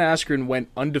 Ben Askren went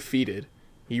undefeated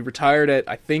He retired at,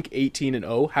 I think,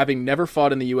 18-0, having never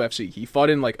fought in the UFC. He fought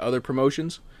in like other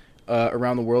promotions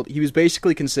around the world. He was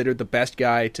basically considered the best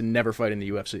guy to never fight in the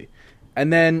UFC.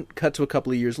 And then, cut to a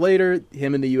couple of years later,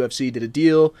 him and the UFC did a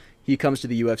deal. He comes to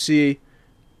the UFC.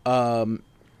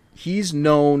 He's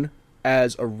known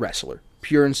as a wrestler,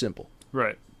 pure and simple.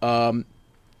 Right.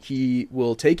 He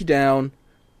will take you down,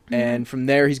 and from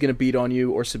there he's going to beat on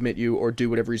you or submit you or do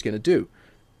whatever he's going to do.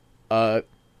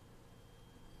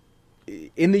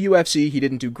 In the UFC, he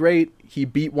didn't do great. He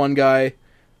beat one guy,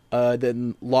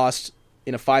 then lost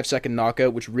in a 5-second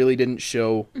knockout, which really didn't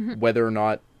show whether or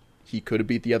not he could have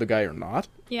beat the other guy or not.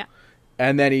 Yeah.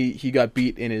 And then he got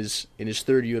beat in his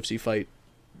third UFC fight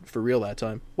for real that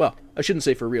time. Well, I shouldn't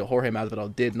say for real. Jorge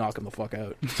Masvidal did knock him the fuck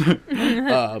out.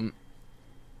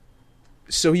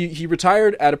 So he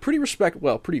retired at a pretty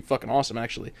fucking awesome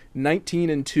actually.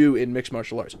 19-2 in mixed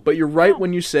martial arts. But you're right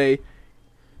when you say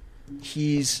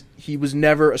he was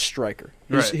never a striker.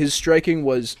 His striking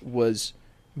was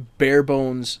bare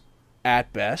bones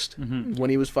at best when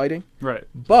he was fighting. Right.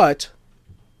 But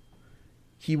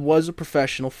he was a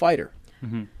professional fighter.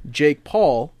 Jake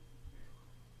Paul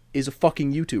is a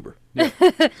fucking YouTuber. Yeah.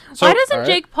 Why doesn't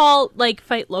Jake Paul like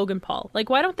fight Logan Paul? Like,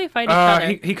 why don't they fight each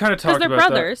other? He kind of talked about they're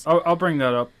brothers. that. I'll bring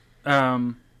that up.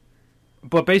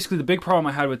 But basically, the big problem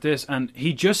I had with this, and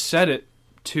he just said it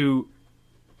to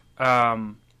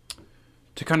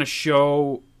kind of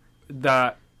show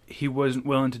that he wasn't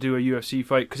willing to do a UFC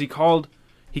fight, because he called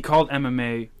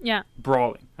MMA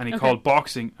brawling, and he called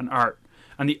boxing an art.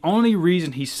 And the only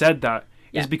reason he said that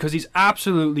is because he's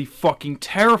absolutely fucking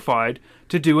terrified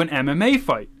to do an MMA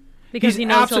fight. Because he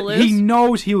knows he'll lose? He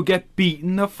knows he'll get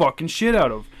beaten the fucking shit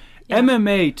out of. Yeah.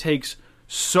 MMA takes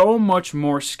so much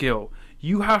more skill.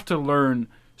 You have to learn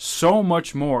so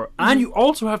much more. And you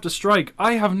also have to strike.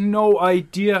 I have no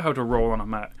idea how to roll on a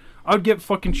mat. I'd get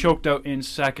fucking choked out in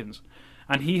seconds.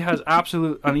 And he has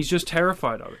and he's just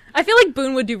terrified of it. I feel like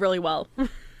Boone would do really well.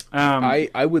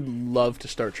 I would love to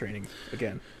start training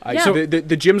again. So the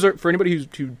gyms are, for anybody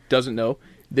who doesn't know,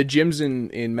 the gyms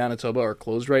in Manitoba are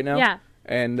closed right now. Yeah.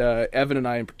 And Evan and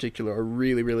I in particular are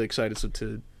really, really excited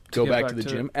to go back to the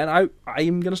gym. And I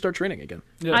am going to start training again.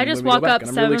 Yeah. I just walk up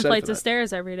 7 flights of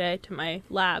stairs every day to my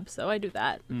lab, so I do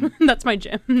that. That's my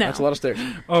gym now. That's a lot of stairs.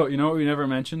 Oh, you know what we never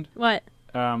mentioned? What?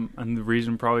 And the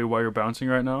reason probably why you're bouncing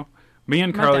right now? Me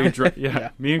and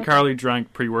Carly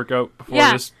drank pre-workout before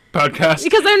this podcast.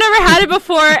 Because I've never had it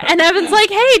before, and Evan's like,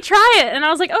 hey, try it. And I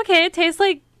was like, okay, it tastes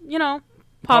like,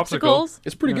 popsicles.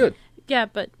 It's pretty good. Yeah,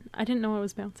 but I didn't know I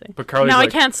was bouncing. But Carly's I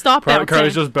can't stop bouncing.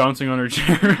 Carly's just bouncing on her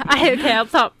chair. I'll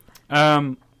stop.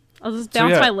 I'll just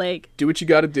bounce my leg. Do what you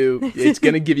got to do. It's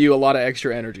going to give you a lot of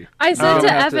extra energy. I said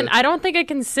to Evan, I don't think I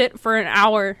can sit for an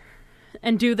hour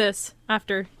and do this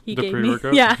after he gave me.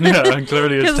 Yeah, and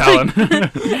clearly it's talent.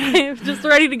 I'm just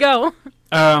ready to go.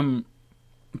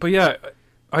 But yeah,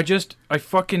 I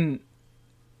fucking,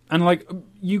 and like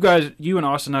you and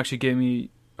Austin actually gave me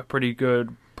a pretty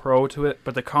good pro to it,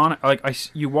 but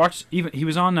you watched, even he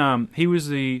was on he was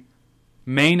the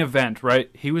main event, right?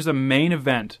 He was the main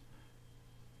event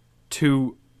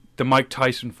to the Mike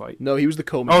Tyson fight. No, he was the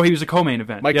co-main. Oh, he was the co-main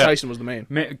event. Mike Tyson was the main.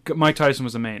 Mike Tyson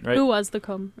was the main, right? Who was the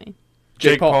co-main?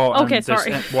 Jake Paul. Okay,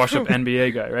 sorry. Washed-up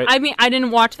NBA guy, right? I mean, I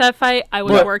didn't watch that fight. I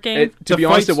was working. To be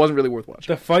honest, it wasn't really worth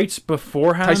watching. The fights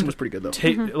beforehand, Tyson was pretty good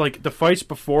though. Like the fights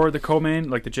before the co-main,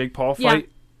 like the Jake Paul fight,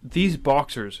 these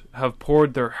boxers have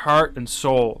poured their heart and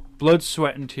soul, blood,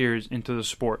 sweat, and tears into the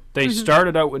sport. They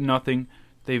started out with nothing.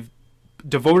 They've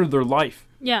devoted their life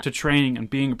to training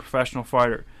and being a professional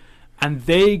fighter, and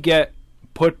they get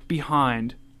put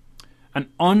behind an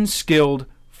unskilled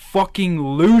fucking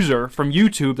loser from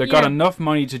YouTube that got enough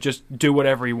money to just do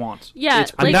whatever he wants. Yeah,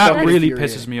 and that really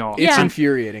pisses me off. It's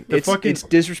infuriating. It's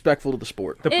disrespectful to the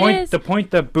sport. The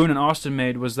point that Boone and Austin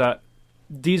made was that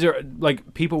these are,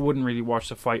 like, people wouldn't really watch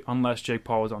the fight unless Jake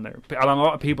Paul was on there. And a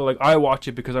lot of people, like, I watch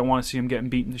it because I want to see him getting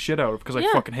beaten the shit out of, because I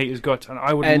fucking hate his guts, and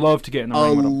I would love to get in the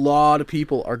ring with him. A lot of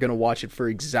people are going to watch it for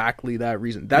exactly that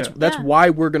reason. That's why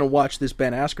we're going to watch this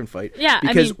Ben Askren fight. Yeah,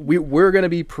 because we're going to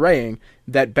be praying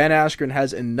that Ben Askren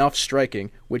has enough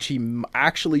striking, which he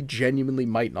actually genuinely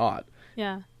might not.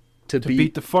 Yeah. To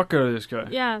beat the fuck out of this guy.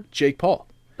 Yeah. Jake Paul.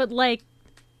 But, like,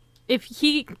 if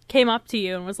he came up to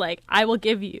you and was like, I will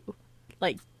give you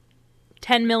like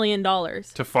 $10 million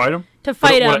to fight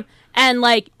him, and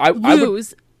like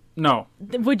lose. No.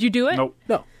 Would you do it? Nope.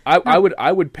 No. I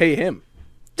would pay him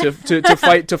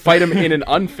to fight him in an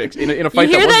unfixed in a fight.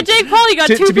 You hear that, Jake Paul? You got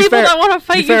two To be people fair- that want to to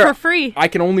fight be you fair, for free. I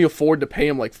can only afford to pay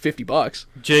him like $50.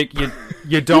 Jake,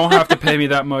 you don't have to pay me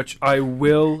that much. I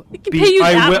will can pay you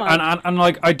I that will, much. and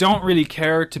like I don't really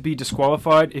care to be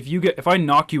disqualified. If I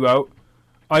knock you out,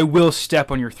 I will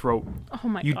step on your throat. Oh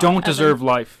my You God, don't Evan. deserve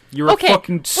life. You're Okay, a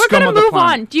fucking we're scum gonna of the move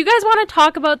planet. on. Do you guys want to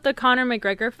talk about the Conor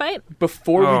McGregor fight?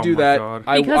 Before Oh we do my that, God.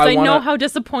 Because I know how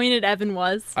disappointed Evan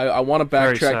was. I want to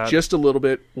Very backtrack sad. just a little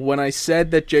bit. When I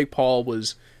said that Jake Paul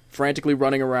was frantically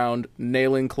running around,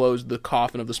 nailing closed the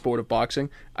coffin of the sport of boxing,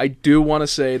 I do want to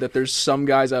say that there's some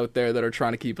guys out there that are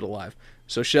trying to keep it alive.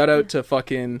 So shout out to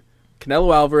fucking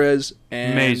Canelo Alvarez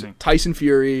and Amazing. Tyson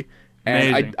Fury. And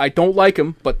Amazing. I don't like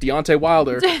him, but Deontay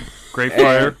Wilder, Great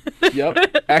fighter. yep,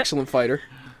 excellent fighter.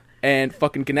 And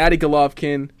fucking Gennady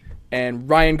Golovkin and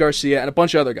Ryan Garcia and a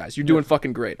bunch of other guys. You're doing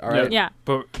fucking great, all right? Yeah.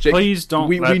 But Jake, please don't.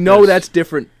 We let know this- that's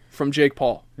different from Jake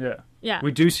Paul. Yeah. Yeah.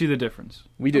 We do see the difference.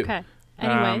 We do. Okay.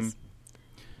 Anyways,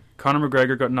 Conor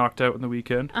McGregor got knocked out in the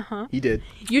weekend. He did.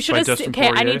 you should by have. Dustin Okay,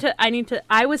 Poirier. I need to.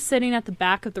 I was sitting at the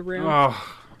back of the room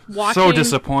Oh, watching. so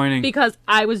disappointing. Because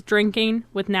I was drinking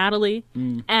with Natalie,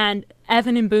 and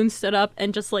Evan and Boone stood up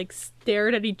and just like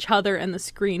stared at each other and the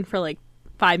screen for like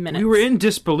 5 minutes. We were in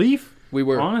disbelief. We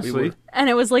were. Honestly. We were. And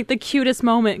it was like the cutest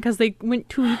moment because they went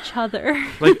to each other.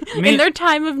 Like, in their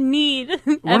time of need. of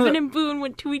Evan the- and Boone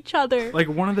went to each other. Like,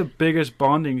 one of the biggest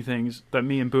bonding things that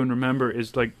me and Boone remember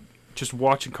is, like, just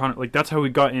watching Conor. Like, that's how we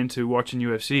got into watching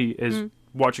UFC, is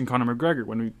watching Conor McGregor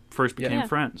when we first became Yeah.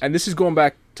 friends. And this is going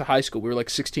back to high school. We were like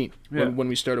 16 Yeah. when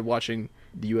we started watching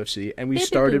the UFC, and we Baby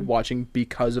started boom. watching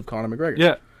because of Conor McGregor.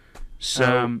 Yeah.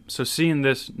 So So seeing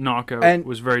this knockout And-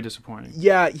 was very disappointing.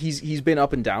 yeah, he's been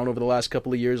up and down over the last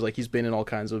couple of years. Like he's been in all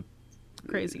kinds of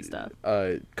Crazy stuff.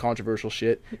 controversial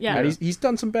shit. Yeah. and he's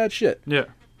done some bad shit. Yeah.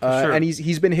 for sure. And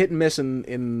he's been hit and miss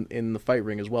in the fight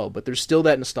ring as well. But there's still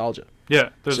that nostalgia. Yeah,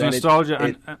 there's So, and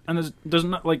nostalgia, and there's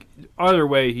not, like, either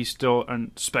way, he's still a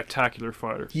spectacular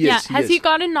fighter. He is. Has is. he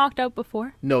gotten knocked out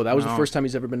before? No, that was the No. first time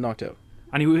he's ever been knocked out.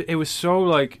 And it was so,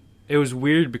 like, it was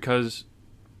weird because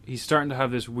he's starting to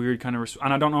have this weird kind of,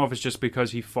 and I don't know if it's just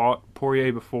because he fought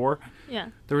Poirier before. Yeah.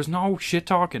 There was no shit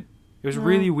talking. It was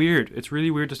really weird. It's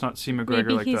really weird to not see McGregor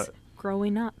Maybe like he's that.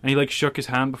 growing up. And he, like, shook his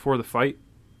hand before the fight.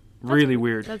 Really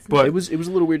weird. that's But It was a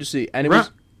little weird to see, and it Ra-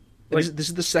 was. like- This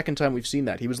is the second time we've seen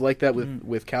that. He was like that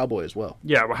with Cowboy as well.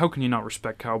 yeah, well, how can you not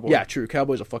respect Cowboy? Yeah, true.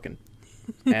 Cowboy's a fucking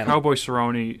animal. Cowboy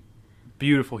Cerrone,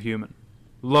 beautiful human.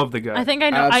 Love the guy. I think I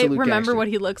know. I Absolute remember gangster. what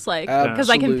he looks like because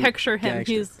I can Absolute picture him.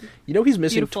 gangster. He's You know he's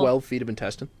missing Beautiful. 12 feet of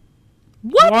intestine.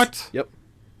 what? Yep.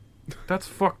 That's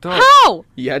fucked up. How?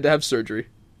 He had to have surgery.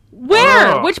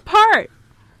 Where? Oh. Which part?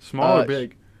 Small or Uh,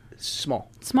 big?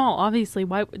 Small. Small, obviously.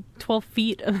 Why? 12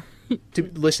 feet.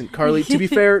 Listen, Carly. To be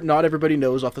fair, not everybody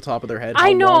knows off the top of their head how I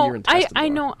long know. your intestines I are.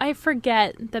 know. I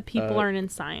forget that people Uh, aren't in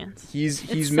science. He's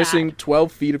It's missing sad.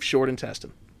 12 feet of short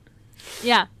intestine.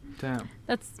 Yeah, Damn.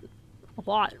 that's a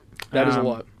lot. That is a Um,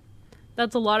 lot.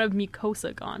 That's a lot of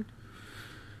mucosa gone.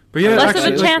 But yeah, Less actually,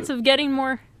 of a like- chance of getting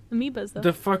more amoebas, though.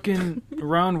 the fucking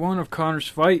round one of Connor's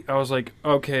fight, I was like,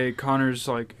 okay, Connor's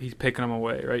like, he's picking him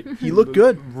away, right? He looked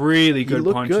good. Really good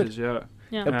looked good. punches, yeah.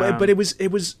 yeah. But it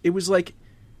was like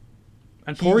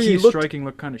And He Poirier's looked- striking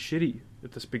looked kind of shitty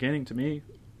at this beginning to me.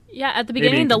 Yeah, at the Maybe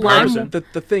beginning, in the comparison. lime.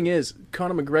 the thing is,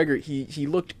 Conor McGregor, he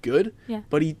looked good, Yeah.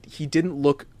 but he didn't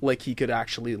look like he could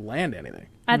actually land anything.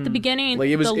 At the beginning, Like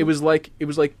it was the- it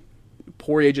was like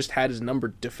Poirier just had his number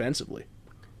defensively.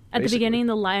 At the basically. beginning,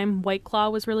 the lime white claw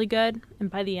was really good, and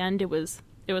by the end, it was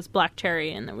black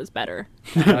cherry, and it was better.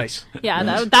 Nice.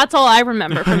 Yeah, that's all I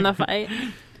remember from the fight.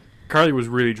 Carly was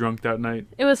really drunk that night.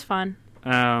 It was fun.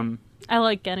 Um, I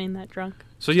like getting that drunk.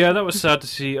 so yeah, that was sad to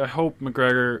see. I hope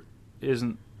McGregor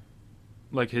isn't,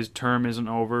 like, his term isn't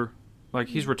over. Like,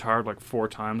 he's retired like 4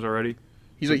 times already.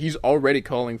 He's already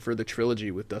calling for the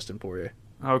trilogy with Dustin Poirier.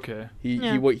 Okay.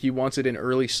 Yeah. He wants it in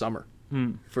early summer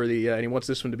Hmm. for the and he wants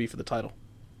this one to be for the title.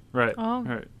 Right. Oh.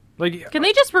 Right. Like, Can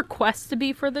they just request to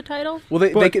be for the title? Well,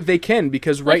 But- they can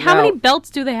because Like, right how now many belts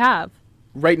do they have?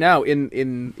 right now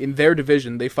in their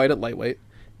division they fight at lightweight.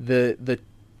 The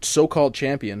so-called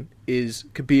champion is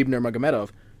Khabib Nurmagomedov.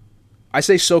 I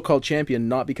say so-called champion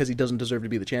not because he doesn't deserve to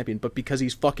be the champion, but because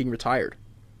he's fucking retired.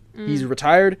 He's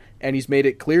retired and he's made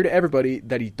it clear to everybody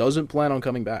that he doesn't plan on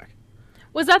coming back.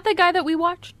 Was that the guy that we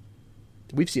watched?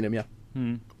 We've seen him, yeah.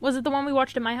 Was it the one we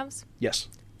watched at my house? Yes.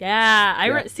 Yeah,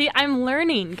 Yeah. See, I'm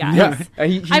learning, guys. Yeah.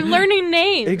 And I'm learning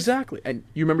names. Exactly. And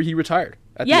you remember he retired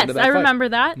at the Yes, end of that I fight. remember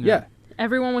that. Yeah.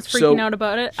 Everyone was freaking So, out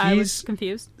about it. I was he's-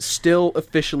 confused. Still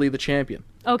officially the champion.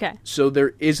 Okay. So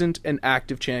there isn't an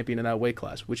active champion in that weight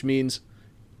class, which means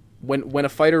when a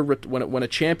fighter when a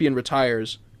champion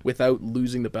retires without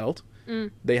losing the belt,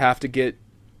 they have to get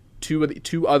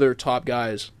two other top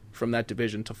guys from that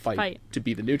division to fight to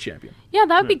be the new champion. Yeah,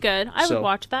 that would be good. I would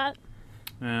watch that.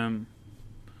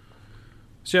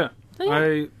 So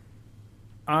yeah,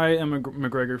 I am a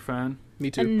McGregor fan. Me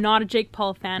too. And not a Jake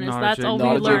Paul fan. That's all we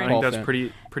not a Jake learned. Paul I think that's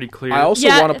fan. pretty clear. I also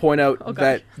want to point out gosh.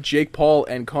 that Jake Paul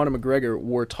and Conor McGregor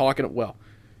were talking. Well,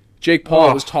 Jake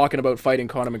Paul was talking about fighting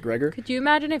Conor McGregor. Could you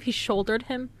imagine if he shouldered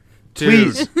him?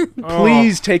 Please,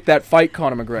 please take that fight,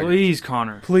 Conor McGregor. Please,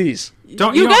 Conor. Please.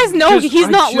 Don't You guys know he's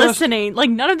not just- listening. Like,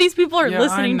 none of these people are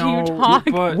listening to you talk.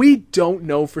 But We don't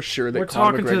know for sure that we're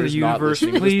Conor talking to McGregor the is not universe.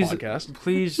 listening to Please, this podcast.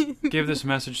 please give this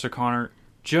message to Conor.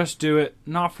 Just do it,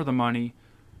 not for the money,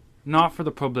 not for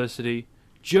the publicity.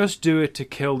 Just do it to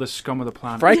kill this scum of the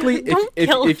planet. Frankly, Don't if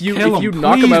kill you him. if you Please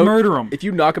knock him out, murder him. if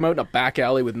you knock him out in a back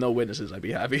alley with no witnesses, I'd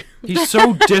be happy. He's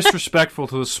so disrespectful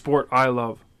to the sport I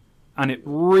love, and it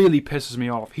really pisses me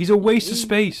off. He's a waste of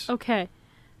space. Okay.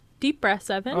 Deep breath,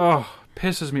 Evan. Oh,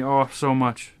 pisses me off so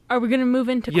much. Are we going to move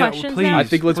into Yeah, questions please. now? I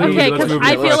think let's Please, move. Okay, let's because move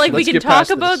I it. feel like we Let's can get talk past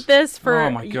about this for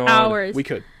Oh my God. hours. We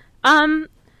could. I'm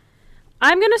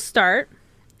going to start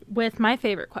with my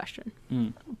favorite question.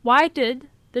 Why did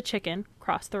the chicken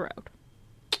cross the road?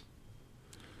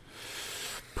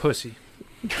 Pussy.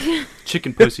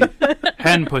 Chicken pussy.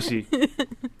 Hen pussy.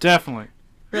 Definitely.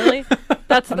 Really?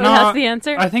 That's the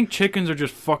answer? I think chickens are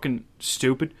just fucking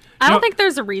stupid. I You don't know, think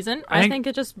there's a reason. I think think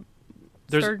it just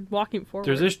there's- started walking forward.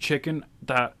 There's this chicken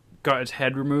that got its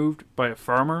head removed by a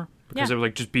farmer because they were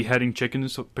like just beheading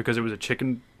chickens because it was a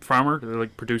chicken farmer. They're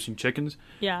like producing chickens.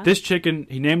 Yeah. This chicken,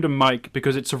 he named him Mike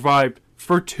because it survived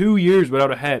for 2 years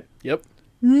without a head. Yep.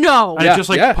 No. And Yeah, it just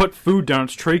like yeah. put food down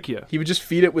its trachea. He would just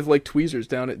feed it with like tweezers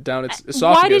down its esophagus.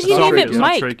 Why did he not name it trachea.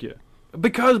 Mike? Trachea.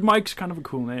 Because Mike's kind of a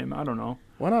cool name. I don't know.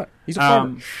 Why not? He's a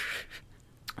farmer.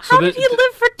 How did he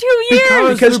live for 2 years? Because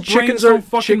Because their brains chickens don't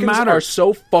fucking chickens matter. are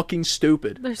so fucking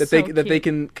stupid They're that so they cute.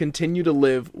 can continue to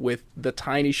live with the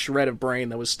tiny shred of brain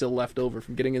that was still left over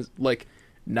from getting his like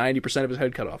 90% of his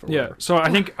head cut off. Or Yeah, whatever. so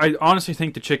I honestly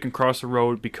think the chicken crossed the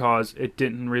road because it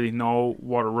didn't really know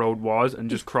what a road was and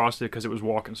just crossed it because it was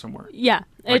walking somewhere. Yeah.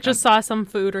 It Like, just saw some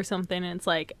food or something and it's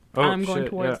like, Oh, I'm going shit,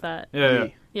 towards yeah. that. Yeah, yeah.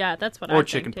 Yeah, that's what I Or think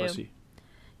chicken too. pussy.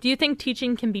 Do you think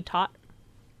teaching can be taught?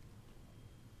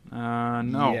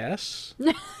 No. Yes.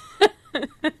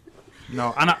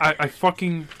 No, and I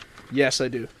fucking... Yes, I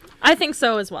do. I think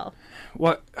so as well.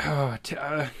 What?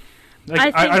 I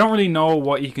I don't really know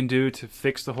what you can do to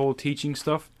fix the whole teaching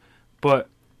stuff, but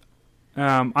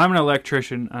I'm an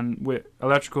electrician, and with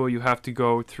electrical you have to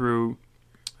go through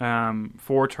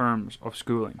 4 terms of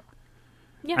schooling.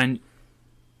 Yeah. And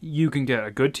you can get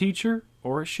a good teacher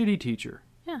or a shitty teacher.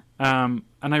 Yeah.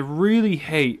 And I really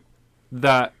hate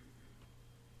that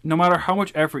no matter how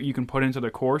much effort you can put into the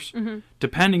course,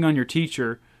 depending on your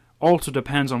teacher, also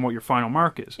depends on what your final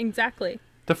mark is. Exactly.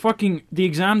 The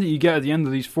exam that you get at the end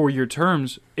of these 4-year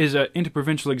terms is an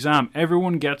interprovincial exam.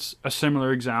 Everyone gets a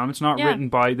similar exam. It's not written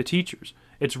by the teachers.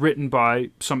 It's written by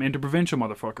some interprovincial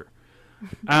motherfucker.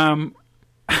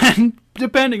 And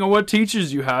depending on what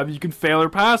teachers you have, you can fail or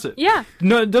pass it. Yeah.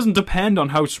 No, it doesn't depend on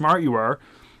how smart you are.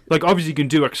 Like, obviously you can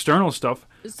do external stuff.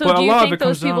 So but do a you lot of think it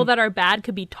comes those people down- that are bad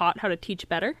could be taught how to teach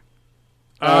better?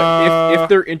 If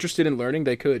they're interested in learning,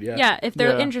 they could. Yeah. Yeah, if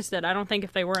they're Yeah. interested. I don't think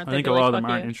if they weren't, I they'd think be a like, lot of them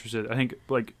 "Fuck aren't you." interested. I think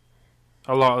like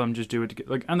a lot of them just do it to get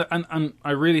like and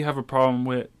I really have a problem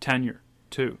with tenure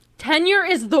too. Tenure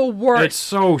is the worst. It's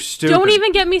so stupid. Don't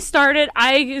even get me started.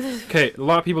 Okay, a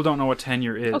lot of people don't know what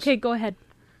tenure is. Okay, go ahead.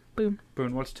 Boom.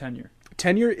 Boone, what's tenure?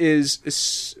 Tenure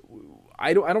is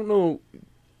I don't know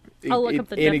I'll look up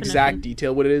the in exact definition.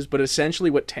 detail what it is, but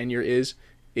essentially what tenure is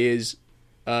it's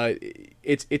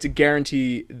a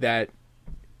guarantee that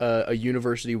a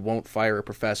university won't fire a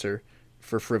professor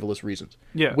for frivolous reasons.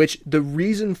 Yeah. Which the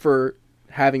reason for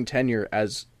having tenure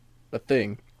as a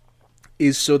thing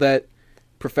is so that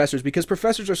because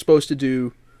professors are supposed to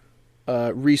do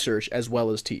research as well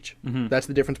as teach. Mm-hmm. That's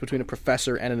the difference between a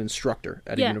professor and an instructor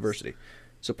at a Yes. university.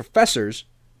 So professors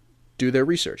do their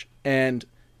research, and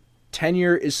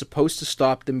tenure is supposed to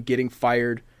stop them getting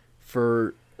fired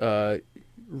for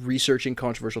researching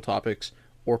controversial topics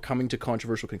or coming to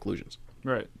controversial conclusions.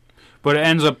 Right. But it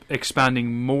ends up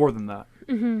expanding more than that.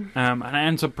 Mm-hmm. And it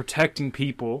ends up protecting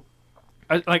people.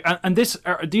 These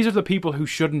are the people who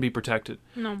shouldn't be protected.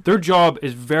 No. Their job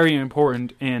is very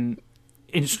important in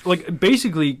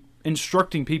basically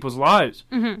instructing people's lives.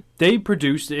 Mm-hmm. They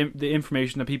produce the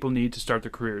information that people need to start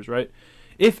their careers, right?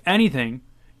 If anything,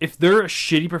 if they're a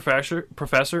shitty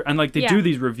professor, and like they Yeah. do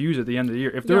these reviews at the end of the year,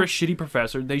 if they're Yeah. a shitty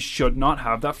professor, they should not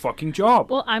have that fucking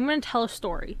job. Well, I'm going to tell a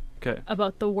story. Okay.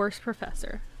 about the worst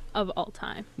professor of all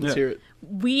time. Let's hear it.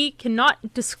 We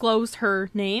cannot disclose her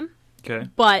name, Okay.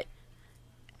 but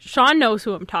Sean knows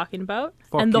who I'm talking about.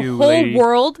 Fuck and the you, whole lady.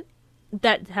 world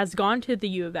that has gone to the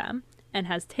U of M and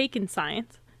has taken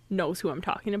science knows who I'm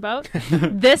talking about.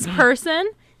 This person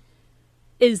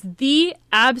is the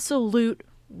absolute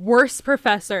worst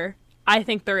professor I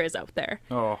think there is out there.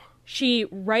 Oh. She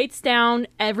writes down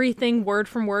everything word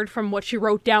from word from what she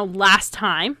wrote down last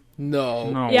time.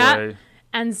 No. Yeah. Way.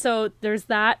 And so there's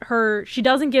that. She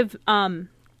doesn't give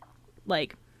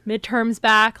like midterms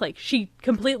back. Like she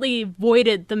completely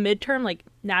voided the midterm. Like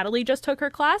Natalie just took her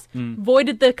class,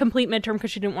 voided the complete midterm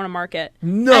because she didn't want to mark it.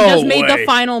 No and just made way. the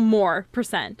final more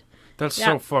percent. That's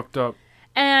Yeah. so fucked up.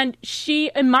 And she,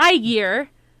 in my year,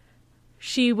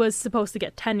 she was supposed to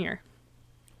get tenure.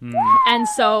 And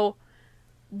so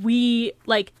we,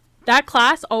 like, that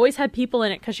class always had people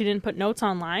in it because she didn't put notes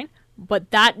online.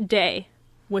 But that day,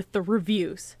 with the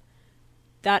reviews,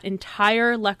 that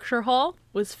entire lecture hall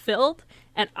was filled.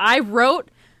 And I wrote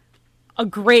a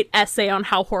great essay on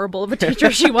how horrible of a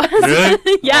teacher she was.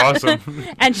 Really? Yeah. Awesome.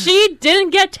 And she didn't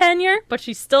get tenure, but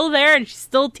she's still there and she's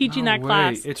still teaching No that way.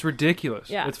 class. It's ridiculous.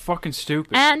 Yeah. It's fucking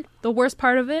stupid. And the worst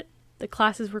part of it, the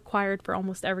class is required for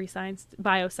almost every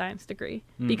bioscience degree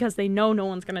because they know no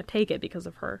one's going to take it because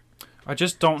of her. I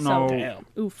just don't So- know. Damn.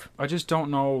 Oof. I just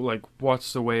don't know, like,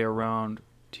 what's the way around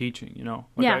teaching, you know?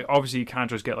 Like, Yeah. obviously, you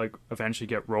can't just get, like, eventually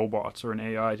get robots or an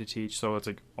AI to teach, so it's,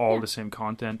 like, all the same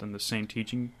content and the same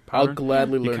teaching I'll pattern.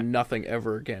 gladly You learn can't- nothing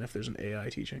ever again if there's an AI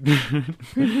teaching.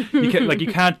 you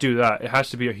can't do that. It has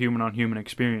to be a human-on-human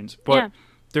experience. But Yeah.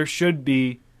 there should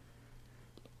be,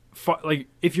 like,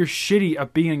 if you're shitty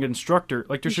at being an instructor,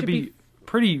 like, there You should should be be-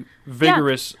 pretty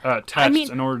vigorous tests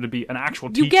mean, in order to be an actual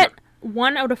You teacher. get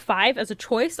 1 out of 5 as a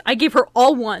choice. I gave her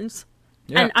all 1s.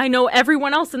 Yeah. And I know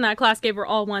everyone else in that class gave her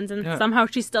all 1s, and Yeah. somehow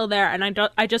she's still there. And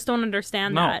I just don't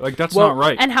understand No, that. like, that's Well, not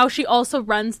right. And how she also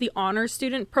runs the honors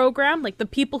student program. Like, the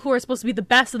people who are supposed to be the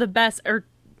best of the best are,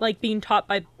 like, being taught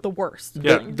by the worst.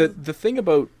 Yeah. The thing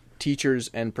about teachers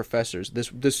and professors,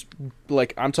 this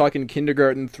like I'm talking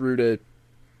kindergarten through to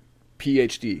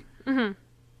PhD.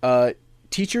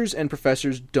 Teachers and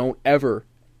professors don't ever,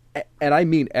 and I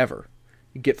mean ever,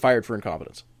 get fired for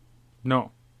incompetence.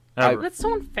 No. Ever. That's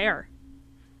so unfair.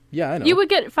 Yeah, I know. You would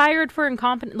get fired for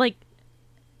incompetence. Like,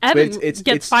 Evan it's-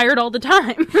 gets fired all the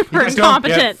time for I don't get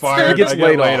incompetence. fired. He gets I get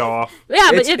laid laid off. off. Yeah,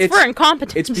 but It's- it's for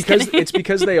incompetence. It's Just because kidding. it's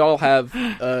because they all have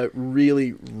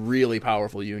really really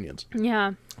powerful unions.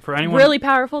 yeah, For anyone, really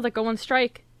powerful that go on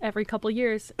strike every couple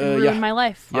years and ruin yeah. my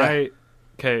life. Yeah.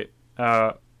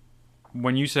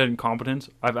 When you said incompetence,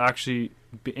 I've actually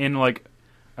been in, like,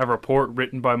 a report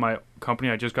written by my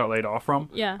company I just got laid off from.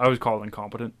 Yeah. I was called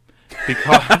incompetent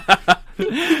because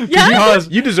Yeah, because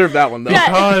You deserve that one though.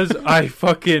 Yeah.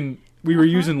 because we were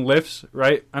using lifts,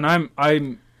 right? And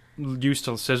I'm used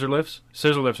to scissor lifts.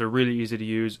 Scissor lifts are really easy to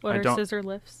use. what I are don't scissor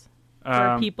lifts?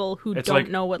 For people who it's don't like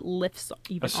know what lifts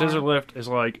even a scissor are. lift is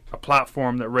like a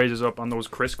platform that raises up on those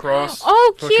crisscross.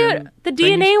 Oh, fucking cute! The things.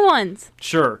 DNA ones.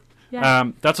 Sure. Yeah.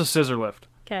 That's a scissor lift.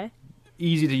 Okay.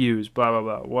 Easy to use, blah blah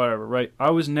blah, whatever, right? I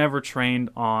was never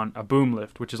trained on a boom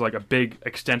lift, which is like a big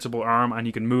extensible arm and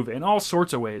you can move it in all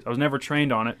sorts of ways. I was never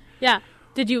trained on it. Yeah.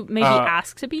 Did you maybe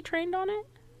ask to be trained on it,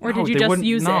 or No, did you they just wouldn't-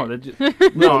 use no, it? they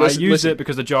no, I listen- used listen. it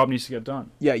because the job needs to get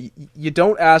done. Yeah, you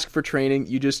don't ask for training.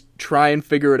 You just try and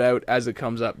figure it out as it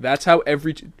comes up. That's how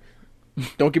every.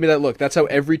 Don't give me that look. That's how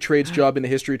every trades job in the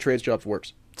history of trades jobs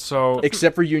works. So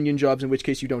Except for union jobs, in which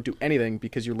case you don't do anything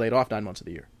because you're laid off 9 months of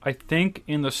the year. I think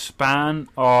in the span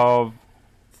of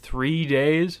 2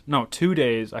 days,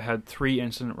 I had 3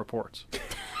 incident reports.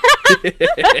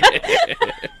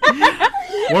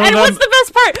 One And of what's them. the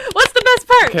best part? What's the best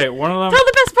part? Okay, one of them. Tell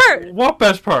the best part. What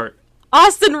best part?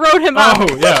 Austin wrote him up.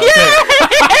 Oh yeah. Okay.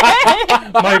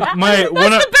 my one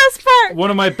What's of the best part? one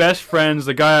of my best friends,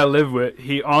 the guy I live with,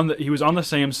 he was on the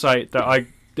same site that I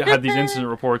had these incident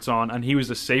reports on, and he was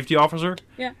the safety officer.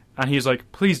 Yeah. And he's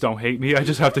like, "Please don't hate me. I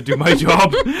just have to do my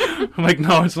job." I'm like,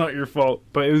 "No, it's not your fault."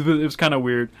 But it was kind of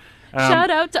weird. Shout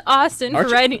out to Austin for Aren't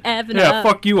you- writing Evan Yeah, up.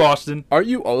 fuck you, Austin. Aren't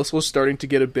you also starting to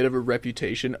get a bit of a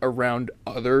reputation around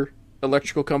other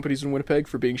electrical companies in Winnipeg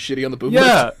for being shitty on the boom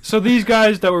Yeah. lift? So these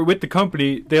guys that were with the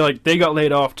company, they got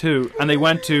laid off too, and they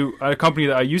went to a company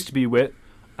that I used to be with,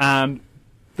 and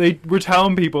they were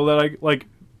telling people that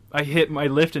I hit my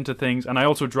lift into things, and I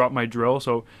also dropped my drill.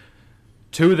 So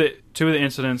two of the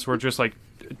incidents were just like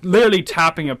literally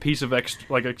tapping a piece of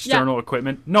external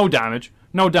equipment. No damage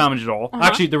at all.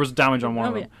 Actually, there was damage on one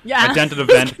of them. Yeah. I dented a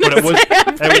vent, but it was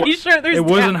I'm pretty sure there's it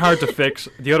wasn't damage. hard to fix.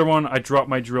 The other one, I dropped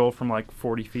my drill from like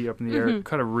 40 feet up in the air. Mm-hmm.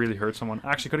 Could have really hurt someone.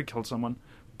 Actually, could have killed someone.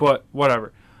 but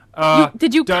whatever.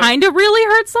 Did you Di- kind of really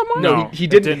hurt someone? No, No, he it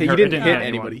didn't. didn't He hurt- it didn't didn't hit hurt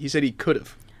anyone. anybody. He said he could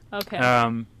have. Okay.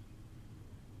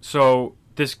 So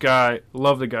this guy,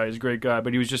 love the guy, he's a great guy,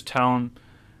 but he was just telling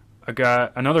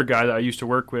another guy that I used to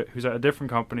work with, who's at a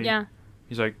different company. Yeah.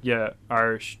 He's like, yeah,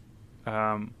 Irish,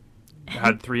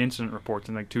 had 3 incident reports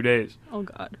in like 2 days, Oh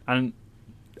God. and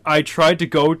I tried to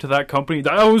go to that company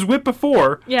that I was with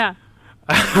before Yeah.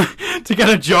 to get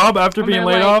a job after And being they're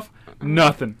laid like- off.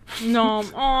 Nothing. No.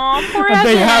 Aw, poor And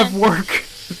they Evan. have work.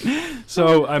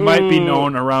 So I might be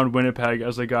known around Winnipeg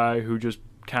as a guy who just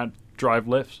can't drive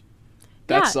lifts.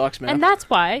 That Yeah, sucks, man. And that's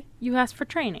why you asked for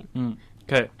training.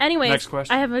 Okay. Anyways, Next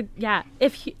question. I have a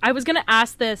I was gonna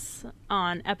ask this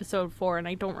on episode 4, and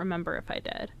I don't remember if I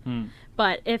did.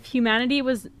 But if humanity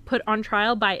was put on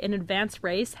trial by an advanced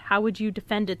race, how would you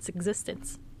defend its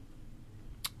existence?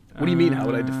 What do you mean? How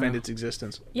would I defend its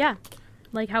existence? Yeah,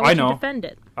 like how I would you know. defend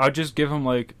it? I'd just give him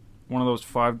like one of those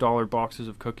 $5 boxes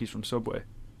of cookies from Subway.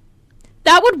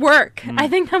 That would work. I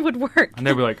think that would work. And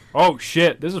they'd be like, oh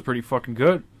shit, this is pretty fucking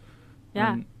good.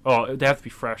 Yeah. And, they have to be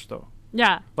fresh though.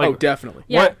 Yeah. Like, Oh, definitely.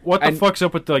 Yeah. What the And- fuck's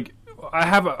up with like? I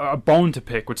have a bone to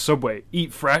pick with Subway.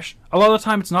 Eat fresh. A lot of the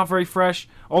time, it's not very fresh.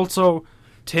 Also,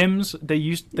 Tim's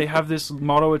they have this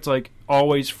motto. It's like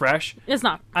always fresh. It's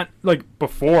not. And like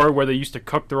before, where they used to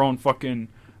cook their own fucking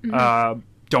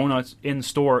donuts in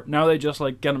store. Now they just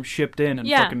like get them shipped in and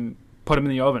Yeah. fucking put them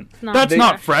in the oven. not That's They-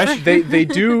 not fresh. They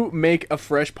do make a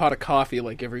fresh pot of coffee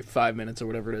like every 5 minutes or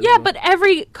whatever it is. Yeah, but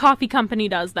every coffee company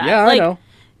does that. yeah, like, I know.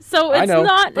 So I it's know.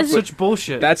 not. That's such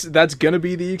bullshit. That's gonna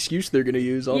be the excuse they're gonna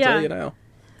use. I'll Yeah. tell you now.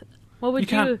 What would You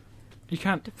can't- you? you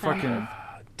can't defend fucking.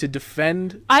 To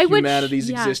defend I would humanity's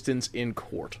yeah. existence in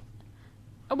court.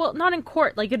 Well, not in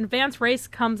court. Like an advanced race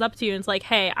comes up to you and it's like,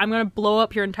 "Hey, I'm gonna blow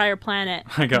up your entire planet.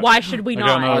 I got- Why should we I got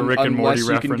not?" another Rick and Unless Morty you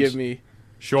reference. can give me,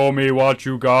 Show me what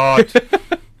you got.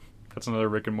 That's another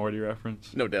Rick and Morty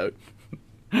reference. no doubt.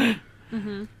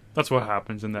 That's what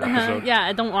happens in that episode. Yeah,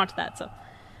 I don't watch that. So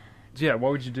Yeah,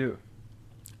 what would you do?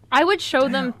 I would show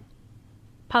them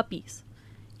puppies.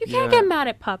 You can't Yeah. get mad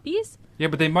at puppies. Yeah,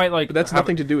 but they might like. But that's have-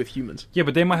 nothing to do with humans. Yeah,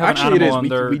 but they might have Actually, an it animal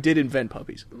is. on their. We did invent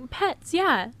puppies. Pets,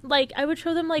 yeah. Like I would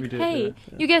show them, like, We did, hey,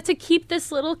 yeah. you get to keep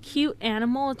this little cute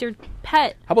animal as your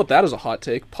pet. How about that as a hot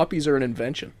take? Puppies are an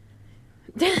invention.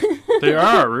 They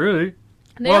are really.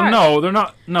 They well, are. no, they're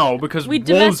not. No, because We wolves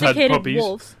had domesticated puppies.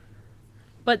 wolves.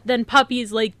 But then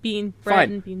puppies, like, being bred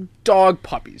Fine. and being... Dog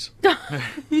puppies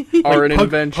are an Pug,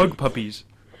 invention. pug puppies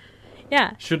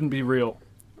Yeah. shouldn't be real.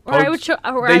 Or I Pugs- would show,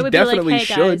 or They I would be like, definitely hey,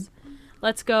 should. guys,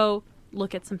 let's go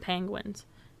look at some penguins.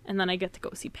 And then I get to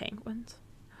go see penguins.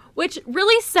 Which,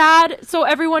 really sad, so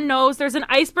everyone knows, there's an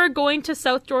iceberg going to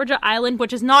South Georgia Island,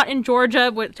 which is not in Georgia,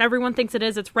 which everyone thinks it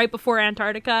is. It's right before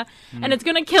Antarctica. Hmm. And it's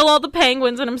going to kill all the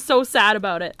penguins, and I'm so sad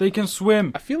about it. They can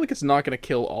swim. I feel like it's not going to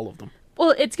kill all of them.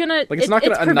 Well, it's going to... Like, it's not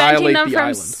gonna preventing annihilate them the from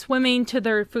island. swimming to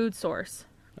their food source.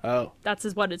 Oh, That's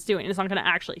is what it's doing. It's not going to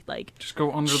actually, like... Just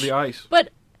go under the ice. But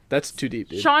that's too deep,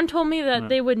 dude. Sean told me that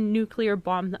they would nuclear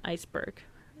bomb the iceberg.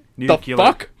 Need The to kill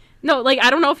fuck? it. No, like, I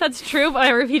don't know if that's true,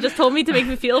 but or if he just told me to make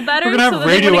me feel better. We're gonna have so that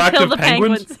they wouldn't radioactive kill the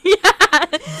penguins? Yeah.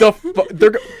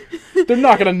 The they're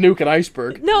not going to nuke an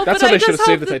iceberg. No, That's but how I they should just have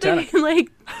saved hope the that Titanic. They,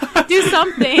 like, do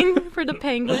something for the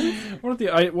penguins. What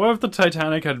if the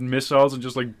Titanic had missiles and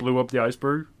just like blew up the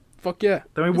iceberg? Fuck yeah.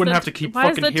 Then we Is wouldn't the- have to keep why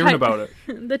is fucking the hearing Ti- about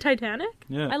it. The Titanic?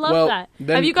 Yeah, I love well, that.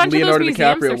 then Have you gone Leonardo to those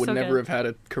museums? DiCaprio They're would so never good. have had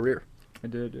a career. I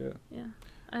did. Yeah. Yeah,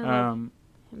 I love Um,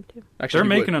 him too. Actually, they're he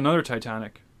making would. another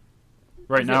Titanic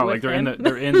right Is it now. with Like they're in him? the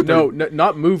they're in. No,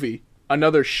 not movie.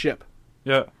 Another ship.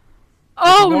 Yeah.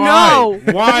 Oh Why?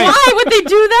 no! Why? Why would they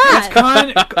do that?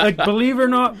 Kind like believe it or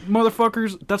not,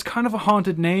 motherfuckers, that's kind of a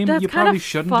haunted name. That's You kind probably of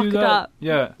shouldn't do fucked that. up.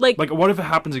 Yeah. Like- what if it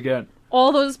happens again?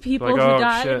 All those people Like, who oh,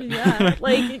 died. shit. Yeah,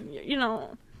 like you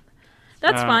know,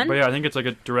 that's fun. But yeah, I think it's like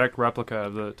a direct replica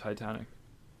of the Titanic.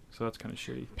 So that's kind of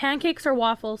shitty. Pancakes or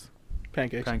waffles?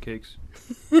 Pancakes. Pancakes.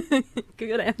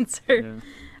 Good answer. Yeah.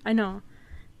 I know.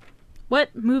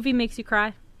 What movie makes you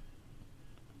cry?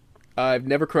 I've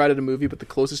never cried at a movie, but the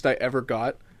closest I ever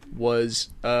got was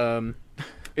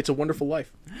It's a Wonderful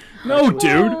Life. No, Actually.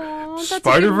 dude. Oh, that's a good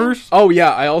Spider Verse. Oh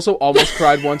yeah, I also almost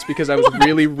cried once because I was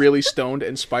really, really stoned,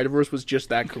 and Spider Verse was just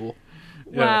that cool.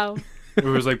 Yeah. Wow. It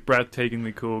was like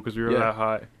breathtakingly cool because we were Yeah. that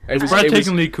high. It It's was- it was-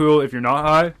 breathtakingly cool if you're not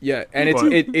high. Yeah, and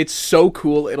But- it's so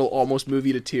cool it'll almost move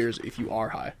you to tears if you are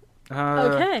high.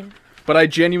 Okay. But I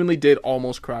genuinely did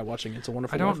almost cry watching It's a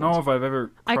Wonderful I don't Life. know if I've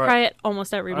ever. I cry at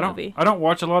almost every I don't. movie. I don't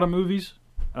watch a lot of movies.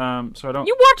 So I don't.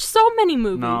 You watch so many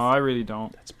movies. No, I really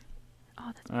don't. Oh,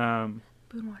 that's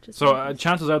Boone watches. So movies.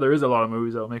 chances are there is a lot of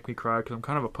movies that'll make me cry because I'm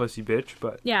kind of a pussy bitch.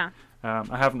 But yeah. I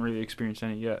haven't really experienced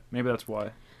any yet. Maybe that's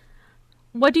why.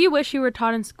 What do you wish you were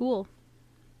taught in school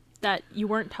that you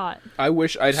weren't taught? I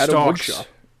wish I'd had a wood Stocks. shop.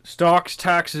 Stocks,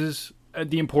 taxes,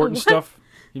 the important What? stuff.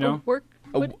 You know, Work.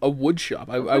 A wood shop.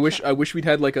 I wood wish shop. I wish we'd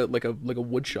had like a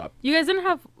wood shop. You guys didn't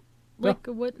have like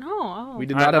a wood? No. Oh. We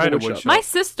did I not have had a a wood wood shop. shop. My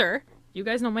sister. You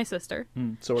guys know my sister.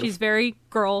 Sort She's of. very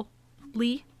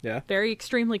girly. Yeah. Very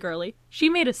extremely girly. She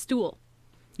made a stool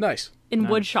Nice. in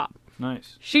wood Nice. shop.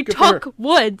 nice. She Good for took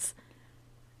woods.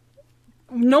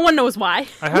 No one knows why.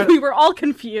 I had- We were all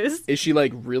confused. Is she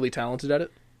like really talented at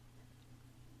it?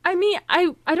 I mean, I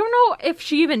don't know if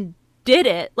she even did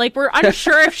it. Like, we're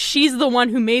unsure if she's the one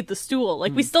who made the stool.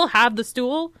 Like, we still have the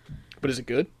stool. But is it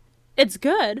good? It's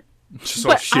good. Just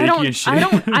all But shaky I don't, and shit.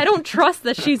 I don't trust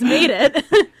that she's made it.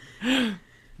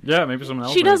 Yeah, maybe someone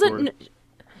else. She made it for doesn't. it.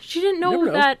 She didn't know Never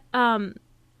know. that.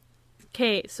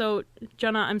 Okay, so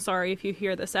Jenna, I'm sorry if you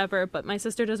hear this ever, but my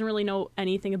sister doesn't really know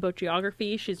anything about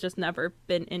geography. She's just never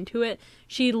been into it.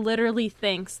 She literally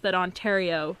thinks that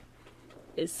Ontario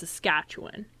is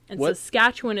Saskatchewan, and What?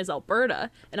 Saskatchewan is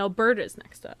Alberta, and Alberta is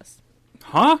next to us.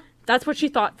 Huh? That's what she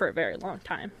thought for a very long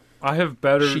time. I have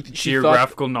better She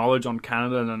geographical knowledge on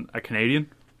Canada than a Canadian.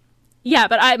 Yeah,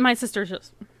 but my sister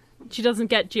just she doesn't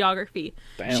get geography.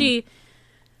 Damn. She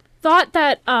thought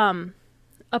that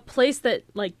a place that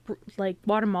like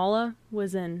Guatemala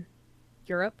was in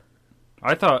Europe.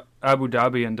 I thought Abu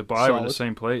Dhabi and Dubai were Solid. the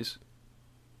same place.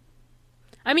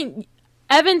 I mean,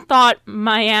 Evan thought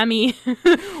Miami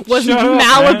was Shut up,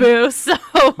 Malibu, so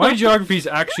My geography is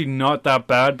actually not that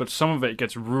bad, but some of it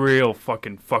gets real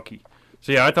fucking fucky.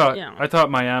 So yeah, Yeah. I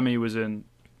thought Miami was in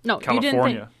no, you didn't think.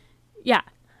 California. Yeah.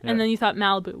 Yeah. And then you thought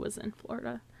Malibu was in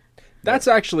Florida. That's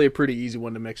actually a pretty easy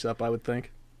one to mix up, I would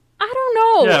think. I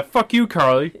don't know. Yeah, fuck you,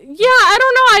 Carly. Yeah, I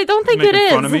don't know. I don't think it Making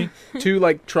is. fun of me. Two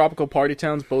like tropical party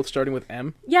towns, both starting with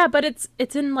M. Yeah, but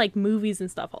it's in like movies and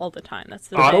stuff all the time. That's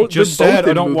the both- I thing. just they're both said I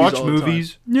in don't movies watch all the time.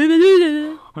 movies.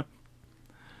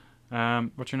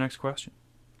 What's your next question?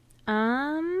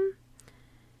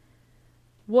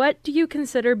 What do you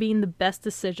consider being the best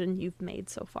decision you've made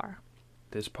so far?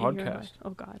 This in your podcast. life? Oh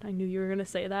God, I knew you were gonna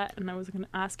say that, and I was gonna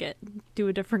ask it. Do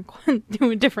a different do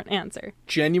a different answer.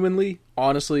 Genuinely,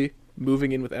 honestly,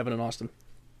 moving in with Evan and Austin.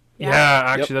 Yeah,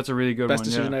 actually, that's a really good Best one.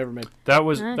 decision yeah. I ever made. That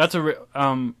was Nice. that's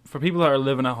for people that are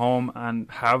living at home and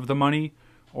have the money,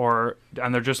 and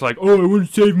they're just like, oh, I want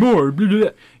to save more. Blah, blah, blah.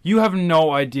 You have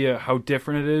no idea how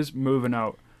different it is moving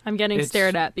out. I'm getting It's-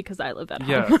 stared at because I live at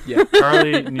Yeah, home. Yeah.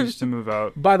 Carly needs to move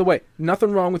out. By the way,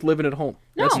 nothing wrong with living at home.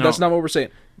 That's, No. that's not what we're saying.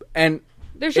 And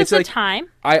There's It's just a like- time.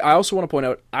 I also want to point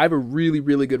out, I have a really,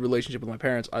 really good relationship with my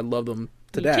parents. I love them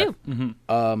to Me death. too.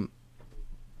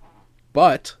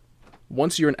 But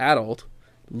once you're an adult,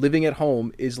 living at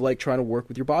home is like trying to work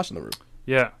with your boss in the room,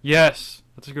 Yeah, yes,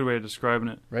 that's a good way of describing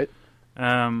it. right?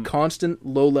 Um, Constant,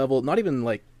 low level, not even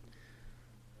like,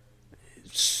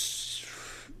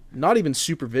 not even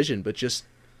supervision, but just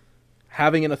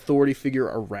having an authority figure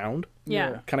around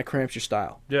Yeah. kind of cramps your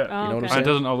style. yeah, Oh, You know what I'm okay. and saying? it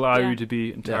doesn't allow Yeah. you to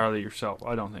be entirely yourself.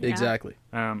 I don't think. Exactly.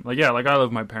 Like I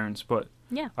love my parents, but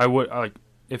Yeah. I would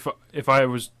if I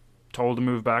was told to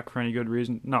move back for any good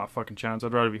reason, not a fucking chance.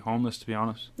 I'd rather be homeless, to be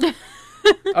honest. I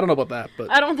don't know about that, but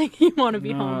I don't think you want to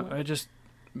be No, home. I just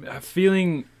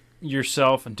feeling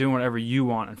yourself and doing whatever you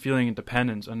want and feeling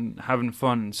independence and having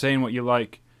fun and saying what you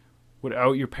like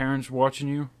without your parents watching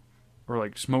you or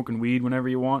like smoking weed whenever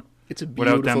you want it's a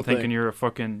beautiful without them thing. thinking you're a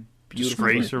fucking Beautiful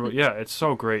disgrace thing. or what. Yeah, it's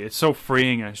so great. It's so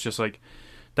freeing, and it's just like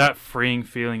that freeing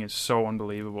feeling is so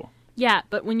unbelievable. Yeah,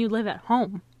 but when you live at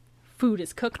home, food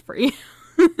is cooked for you.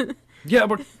 Yeah,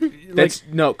 but like That's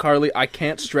no, Carly. I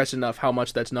can't stress enough how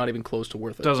much that's not even close to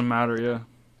worth it it. doesn't matter. Yeah,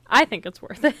 I think it's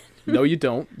worth it. No, you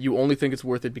don't. You only think it's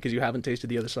worth it because you haven't tasted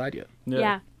the other side yet.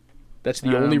 Yeah. That's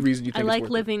the only Um, reason you I think like it's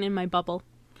worth living in my bubble.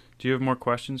 Do you have more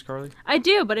questions, Carly? I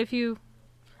do, but if you...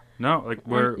 No, like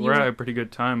we're you- at a pretty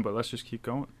good time, but let's just keep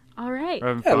going. All right. We're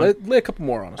having it. Yeah, fun. lay a couple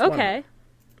more on us. Why not? Okay.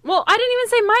 Well, I didn't even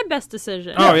say my best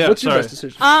decision. Oh, yeah, What's your sorry. best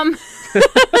decision?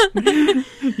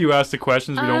 You ask the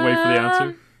questions, we don't wait for the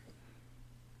answer.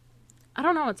 I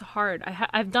don't know. It's hard.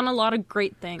 I've done a lot of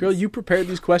great things. Girl, you prepared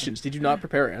these questions. Did you not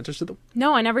prepare answers to them?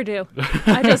 No, I never do.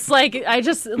 I just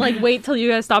wait till you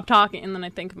guys stop talking and then I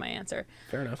think of my answer.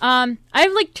 Fair enough. I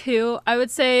have like two. I would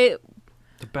say,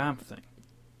 The BAMF thing.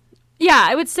 yeah,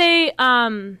 I would say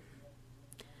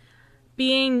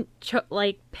being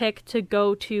picked to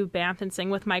go to Banff and sing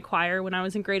with my choir when I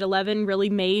was in grade 11 really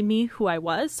made me who I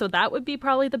was. So that would be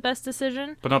probably the best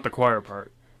decision. But not the choir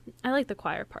part. I like the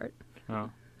choir part.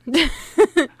 Oh.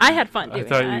 I had fun I doing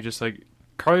thought that. you just like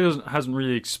Carly hasn't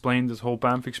really explained this whole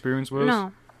BAMF experience with us.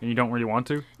 No. And you don't really want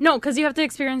to? No, because you have to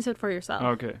experience it for yourself.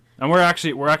 Okay. And we're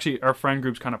actually our friend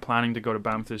group's kind of planning to go to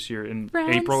Banff this year in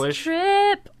Friends April-ish.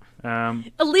 trip. Um,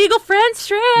 Illegal friends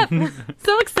trip.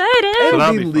 So excited. It'll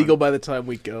that'll be be fun. legal by the time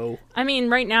we go. I mean,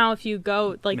 right now, if you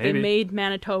go, like, Maybe. they made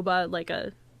Manitoba like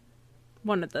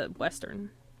one of the western,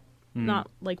 mm. not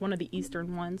like one of the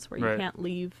eastern ones where Right. you can't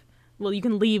leave. Well, you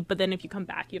can leave, but then if you come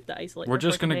back, you have to isolate. We're for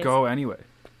just 14 gonna days. go anyway.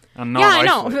 And not Yeah, I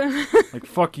isolate. know. Like,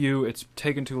 fuck you. It's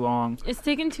taken too long. It's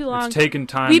taken too long. It's taken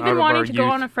time We've out been of wanting our to youth. go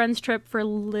on a friends trip for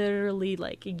literally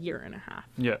like a year and a half.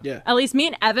 Yeah. Yeah. At least me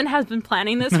and Evan has been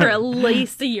planning this for at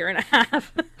least a year and a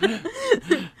half.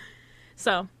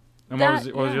 So, And That-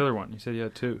 what was the yeah. other one? You said you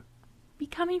had two.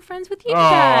 becoming friends with you Aw,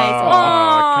 guys.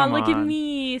 come Oh, look at on.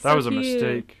 me. That so was a cute.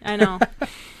 mistake. I know.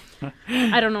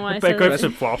 I don't know why I Back said up that.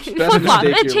 flip flops. Best Flip-flop.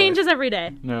 mistake of It your changes every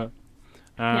day. No.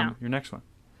 Yeah. Your next one.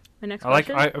 My next I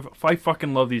question. I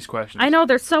fucking love these questions. I know,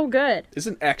 they're so good. It's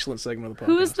an excellent segment of the podcast.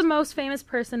 Who is the most famous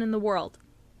person in the world?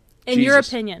 In your Jesus.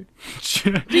 opinion.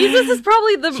 Jesus Jesus is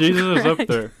probably the is up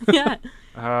there.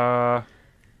 Yeah.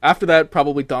 After that,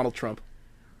 probably Donald Trump.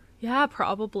 Yeah,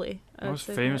 probably. I would Most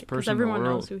say famous that, 'cause person in the everyone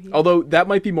world. knows who he is. Although that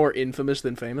might be more infamous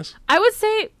than famous. I would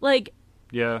say like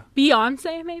Yeah.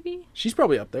 Beyonce maybe. She's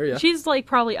probably up there, yeah. She's like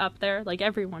probably up there. Like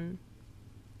everyone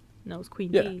knows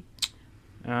Queen Yeah. Bee.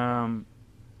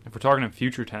 If we're talking in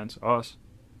future tense, us.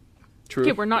 True.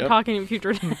 Okay, we're not Yep. talking in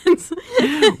future tense.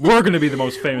 We're gonna be the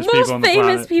most famous Most people on the famous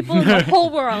planet. people in the whole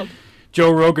world.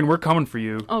 Joe Rogan, we're coming for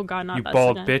you. Oh god, not You us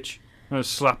bald again. bitch. I'm gonna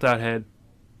slap that head.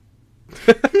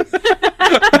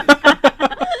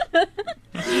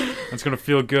 That's gonna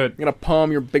feel good. I'm gonna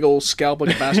palm your big old scalp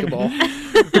like a basketball.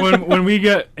 When we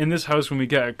get in this house, when we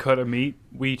get a cut of meat,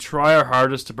 we try our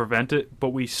hardest to prevent it, but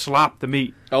we slap the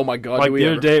meat. Oh my god, Like do we the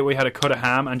other ever. day, we had a cut of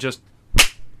ham and just.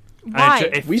 Why?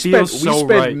 And it We feels spent so we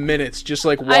spent right. minutes just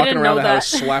like walking didn't around know the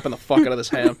house that. slapping the fuck out of this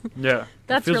ham. Yeah,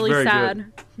 That's it feels really very sad.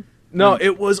 Good. No,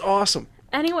 it was awesome.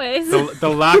 Anyways, The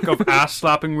lack of ass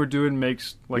slapping we're doing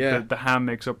makes Yeah. the ham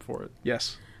makes up for it.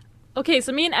 Yes. okay,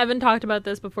 so me and Evan talked about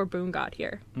this before Boone got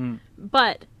here. Mm.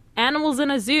 But animals in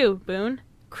a zoo, Boone,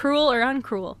 cruel or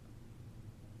uncruel?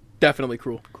 Definitely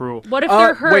cruel. Cruel. What if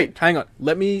they're hurt? Wait, hang on.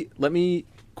 Let me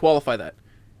qualify that.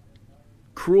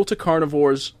 Cruel to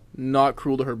carnivores, not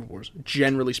cruel to herbivores,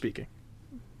 generally speaking.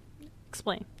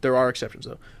 Explain. There are exceptions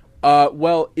though.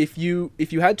 Well, if you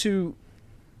had to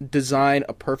design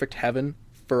a perfect heaven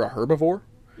for a herbivore,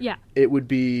 Yeah, it would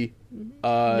be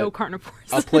no carnivores.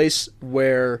 a place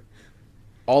where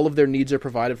all of their needs are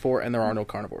provided for and there are no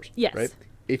carnivores. Yes. Right?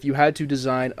 If you had to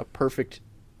design a perfect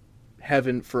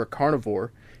heaven for a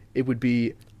carnivore, it would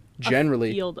be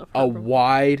generally field of a herbivores.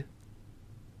 wide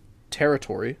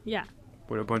territory Yeah,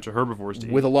 With a bunch of herbivores to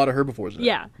eat. with a lot of herbivores in it.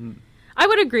 yeah. I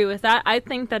would agree with that. I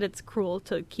think that it's cruel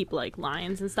to keep like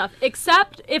lions and stuff,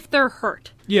 except if they're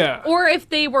hurt Yeah. or if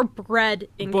they were bred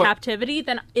in But- captivity.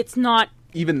 Then it's not.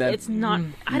 Even then, It's not.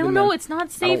 I even don't know. then, It's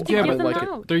not safe don't- to yeah, give but them like it-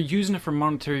 out. They're using it for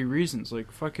monetary reasons, like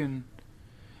fucking.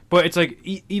 But it's like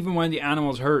even when the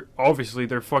animal's hurt, obviously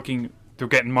they're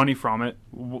getting money from it.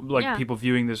 Like Yeah. people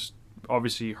viewing this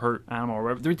obviously hurt animal or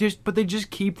whatever. They just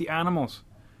keep the animals.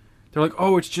 They're like,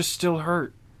 oh, it's just still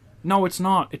hurt. No, it's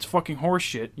not. It's fucking horse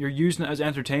shit. You're using it as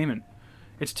entertainment.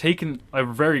 It's taken a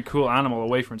very cool animal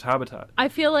away from its habitat. I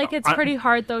feel like it's I- pretty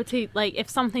hard though to like if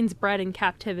something's bred in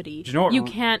captivity. Do you know what- you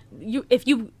can't if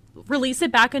you release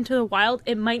it back into the wild,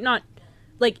 it might not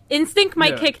like instinct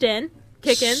might Yeah. kick in,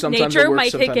 Sometimes it nature works,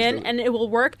 might kick sometimes in, doesn't. and it will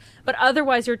work. But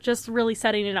otherwise, you're just really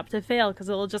setting it up to fail because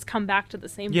it'll just come back to the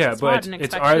same Yeah, spot but and it's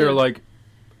expect either food. like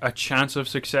a chance of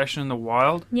succession in the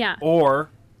wild, Yeah.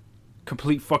 or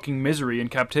complete fucking misery in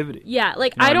captivity. Yeah,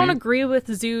 like know what I I don't mean? agree with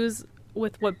zoos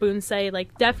with what Boone say.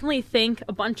 Like, definitely think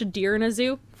a bunch of deer in a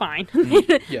zoo. Fine,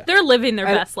 Yeah. they're living their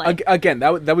And best life. again,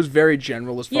 that was very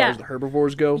general as far Yeah. as the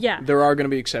herbivores go. Yeah. There are going to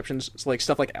be exceptions. It's like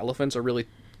stuff like elephants are really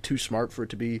too smart for it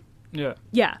to be. Yeah.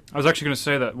 Yeah, I was actually going to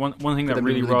say that one thing that them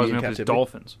really to really riles be me in up is captivity.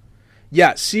 dolphins.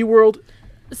 Yeah, SeaWorld.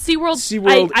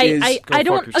 SeaWorld. I is- I Go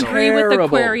don't fuck yourself. agree with Terrible.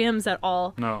 aquariums at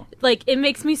all. No. Like, it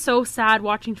makes me so sad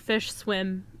watching fish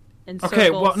swim in circles. Okay,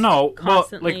 well, no,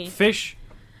 constantly. like fish.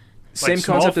 Same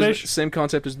small concept fish? as same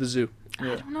concept as the zoo.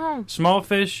 Yeah. No. Small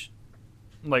fish,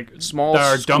 like Small that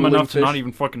are dumb schooling enough to fish. not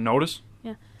even fucking notice.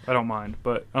 Yeah. I don't mind,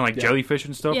 but and like Yeah. jellyfish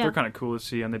and stuff, Yeah. they're kind of cool to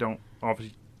see, and they don't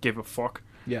obviously give a fuck.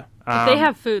 Yeah, If they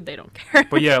have food, they don't care.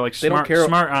 But yeah, like they smart, don't care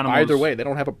smart animals. either way. They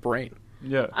don't have a brain.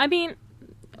 Yeah. I mean,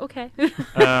 okay. But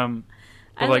I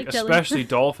like like jelly. especially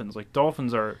dolphins. Like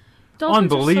dolphins are Dolphins are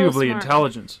so unbelievably smart.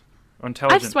 intelligent.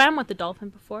 I've swam with a dolphin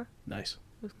before. Nice.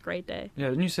 It was a great day. Yeah,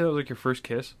 didn't you say that was like your first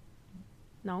kiss?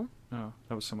 No. No,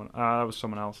 that was someone. That was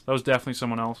someone else. That was definitely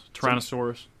someone else.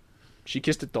 Tyrannosaurus. She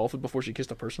kissed a dolphin before she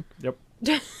kissed a person.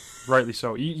 Rightly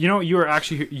so. You know, you were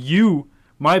actually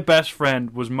my best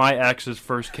friend was my ex's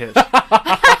first kiss.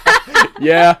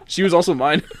 Yeah, she was also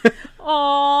mine. Aww.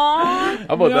 How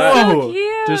about No. that? So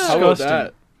cute. How about Disgusting.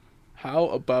 that? How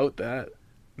about that?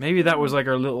 Maybe that was like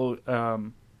our little,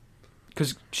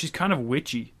 because she's kind of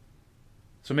witchy.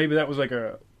 So maybe that was like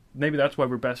maybe that's why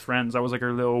we're best friends. That was like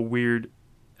our little weird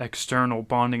external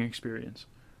bonding experience.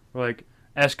 We're like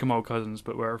Eskimo cousins,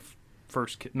 but we're our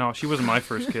first kiss. No, she wasn't my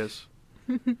first kiss.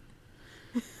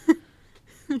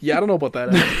 Yeah, I don't know about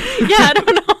that. Yeah, I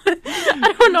don't know.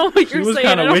 I don't know what She you're was saying.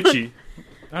 kind I of don't- witchy.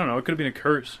 I don't know. It could have been a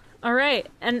curse. All right,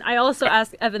 and I also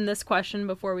asked Evan this question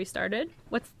before we started.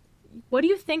 What do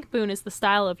you think, Boone, is the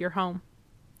style of your home?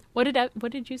 What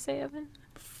did you say, Evan?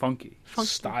 Funky. Funky.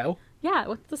 Style? Yeah,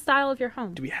 what's the style of your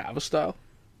home? Do we have a style?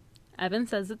 Evan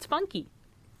says it's funky.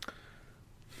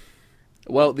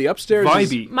 Well, the upstairs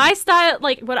is- Vibey. My style,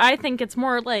 like what I think, it's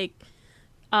more like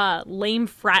lame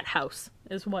frat house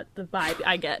is what the vibe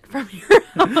I get from your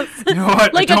house. You know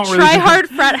what? Like I a don't try really, hard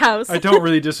frat house. I don't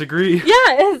really disagree. Yeah,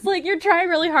 it's like you're trying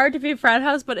really hard to be a frat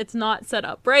house, but it's not set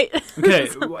up right. Okay,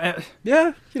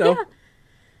 Yeah, you know. Yeah.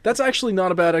 That's actually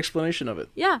not a bad explanation of it.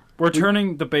 Yeah. we're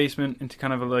turning the basement into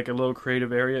kind of like a little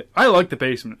creative area. I like the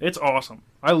basement. It's awesome.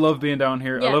 I love being down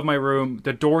here. Yeah. I love my room.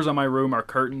 The doors on my room are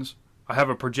curtains. I have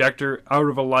a projector out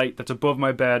of a light that's above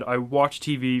my bed. I watch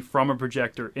TV from a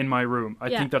projector in my room. I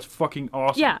Yeah. think that's fucking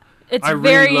awesome. Yeah. It's I really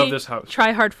very love this house.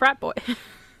 try hard frat boy.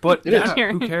 But It is.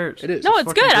 yeah, who cares? It is. No, it's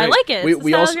fucking good. I great. like it. It's the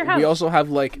We style also of your house. we also have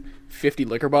like 50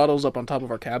 liquor bottles up on top of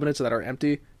our cabinets that are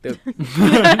empty.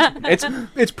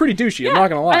 It's pretty douchey. I'm not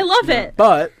gonna lie. I love it.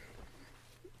 But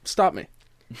stop me.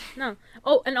 No.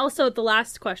 Oh, and also the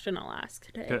last question I'll ask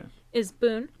today Okay. is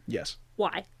Boone, Yes.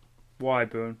 why? Why,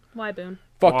 Boone? Why Boone?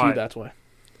 Fuck Why? you. That's why.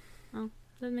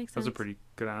 That makes sense. That's a pretty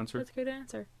good answer. That's a good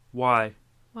answer. Why?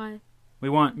 Why? We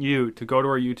want you to go to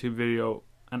our YouTube video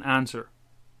and answer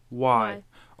why.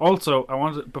 Also, I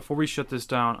wanted before we shut this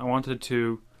down, I wanted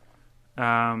to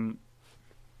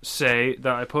say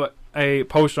that I put a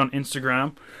post on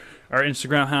Instagram. Our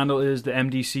Instagram handle is the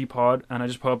MDC Pod, and I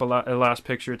just put up a last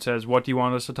picture. It says, "What do you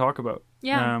want us to talk about?"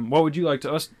 Yeah. What would you like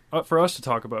for us to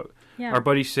talk about? Yeah. Our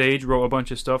buddy Sage wrote a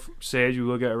bunch of stuff. Sage, we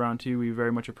will get around to you. We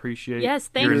very much appreciate Yes,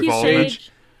 thank your you, involvement.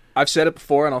 Sage. I've said it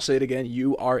before and I'll say it again.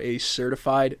 You are a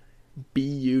certified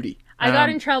beauty. I got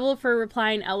Um, in trouble for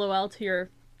replying LOL to your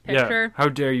Yeah. picture. How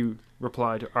dare you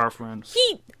reply to our friends?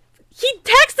 He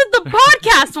texted the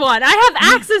podcast one. I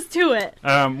have access to it.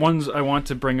 Ones I want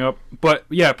to bring up. But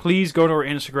yeah, please go to our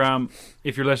Instagram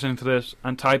if you're listening to this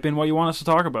and type in what you want us to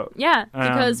talk about. Yeah,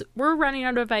 because we're running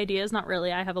out of ideas. Not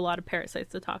really. I have a lot of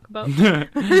parasites to talk about.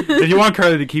 If you want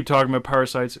Carly to keep talking about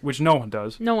parasites, which no one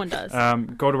does, No one does.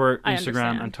 go to our I Instagram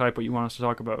understand. and type what you want us to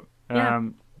talk about. Yeah.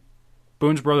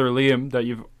 Boone's brother Liam, that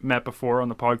you've met before on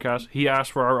the podcast, he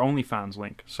asked for our OnlyFans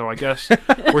link. So I guess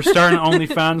we're starting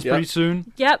OnlyFans Yep. pretty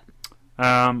soon. Yep.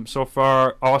 So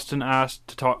far, Austin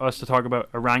asked us to talk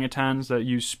about orangutans that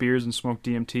use spears and smoke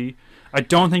DMT. I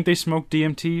don't think they smoke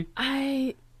DMT,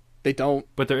 They don't.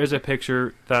 but there is a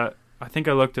picture that I think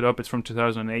I looked it up. It's from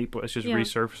 2008, but it's just Yeah.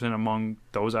 resurfacing among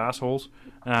those assholes.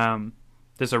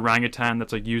 This orangutan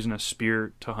that's like using a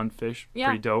spear to hunt fish. Yeah.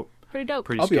 Pretty dope. Pretty dope.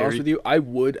 Pretty I'll be scary. honest with you. I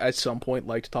would at some point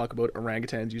like to talk about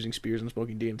orangutans using spears and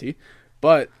smoking DMT,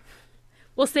 but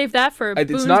We'll save that for it's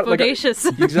Boone's not like a-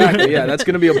 Bodacious. exactly, yeah, that's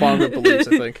going to be a bond of beliefs.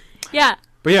 I think. Yeah.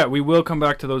 But yeah, we will come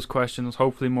back to those questions.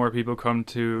 Hopefully, more people come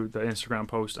to the Instagram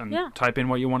post and Yeah. type in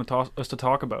what you want us to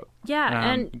talk about.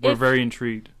 Yeah, and we're very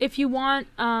intrigued. if you want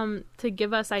to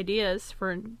give us ideas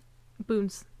for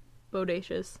Boone's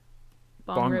Bodacious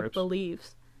Bong Rip rips.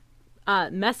 Believes,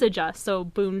 message us so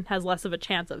Boone has less of a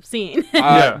chance of seeing.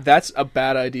 Yeah. That's a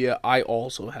bad idea. I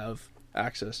also have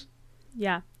access.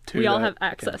 Yeah. To We all that. have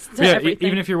access to Yeah, everything.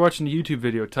 even if you're watching the YouTube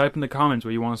video, type in the comments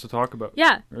what you want us to talk about.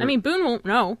 Yeah. I mean, Boone won't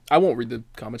know. I won't read the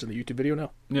comments in the YouTube video. No.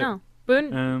 Yeah. No.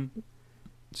 Boone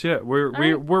So yeah, we're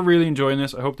right. we're really enjoying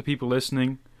this. I hope the people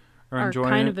listening are are enjoying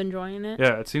kind it. of enjoying it.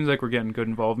 Yeah, it seems like we're getting good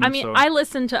involvement. I mean, so. I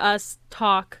listen to us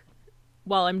talk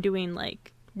while I'm doing,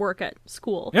 like, work at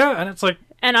school. Yeah, and it's like,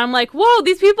 And I'm like, whoa,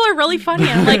 these people are really funny.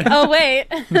 And I'm like, oh, wait.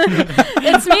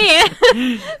 It's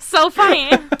me. So funny.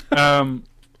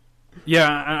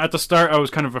 yeah. At the start, I was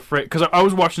kind of afraid because I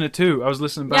was watching it too. I was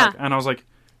listening back, Yeah. and I was like,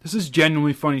 "This is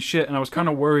genuinely funny shit." And I was kind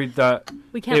of worried that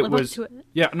We can't It live was- up to it.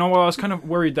 yeah, no, well, I was kind of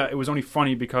worried that it was only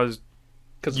funny because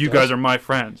Because you guys are my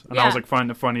friends, and I was Yeah. like finding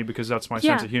it funny because that's my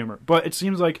Yeah. sense of humor. But it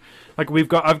seems like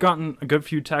I've gotten a good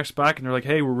few texts back, and they're like,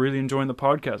 "Hey, we're really enjoying the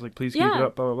podcast. Like, please keep Yeah. it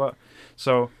up." Blah blah blah.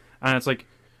 So, and it's like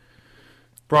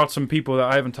brought some people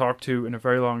that I haven't talked to in a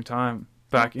very long time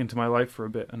back into my life for a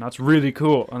bit, and that's really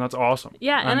cool, and that's awesome.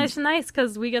 Yeah, and it's nice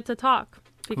because we get to talk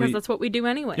because that's what we do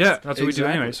anyways. Yeah, that's what we do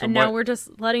anyway. So and now we're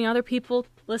just letting other people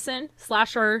listen /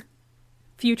 our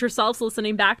future selves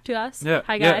listening back to us. Yeah.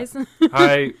 Hi guys.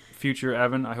 Hi, future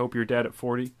Evan. I hope you're dead at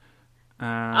 40.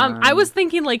 I was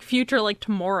thinking like future, like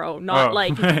tomorrow, not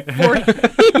like 40.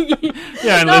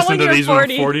 Yeah, and Not listen when to you're these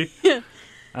 40. when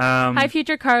I'm 40. Hi,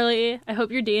 future Carly. I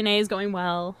hope your DNA is going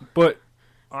well. But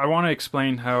I want to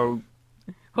explain how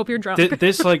Hope you're drunk.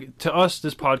 this, like, to us,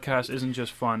 this podcast isn't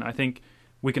just fun. I think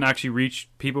we can actually reach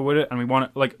people with it, and we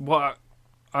want to, like,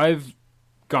 I've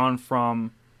gone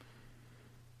from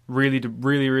really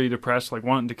depressed, like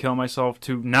wanting to kill myself,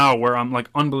 to now where I'm like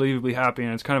unbelievably happy,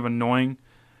 and it's kind of annoying.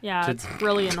 Yeah, to- it's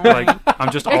really annoying. Like,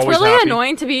 I'm just It's always really happy.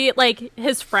 annoying to be like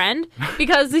his friend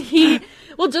because he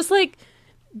will just like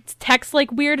text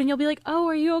like weird, and you'll be like, "Oh,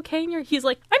 are you okay?" And he's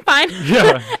like, "I'm fine."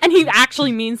 Yeah. And he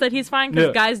actually means that he's fine because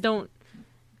Yeah. guys don't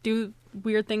do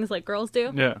weird things like girls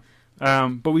do. Yeah.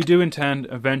 But we do intend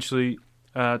eventually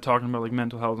talking about like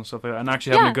mental health and stuff like that, and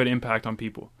actually having Yeah. a good impact on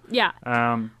people. Yeah.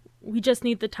 Um, We just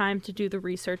need the time to do the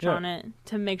research Yeah. on it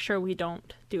to make sure we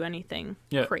don't do anything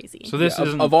Yeah. crazy. so this Yeah,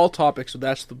 isn't of all topics,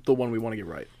 that's the one we want to get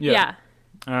right. yeah.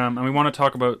 And we want to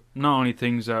talk about not only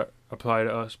things that apply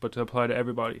to us, but to apply to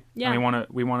everybody. Yeah. And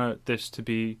we want this to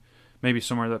be maybe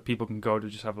somewhere that people can go to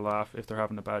just have a laugh if they're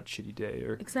having a bad, shitty day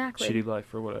or Exactly. shitty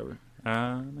life or whatever.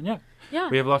 And yeah, Yeah.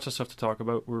 we have lots of stuff to talk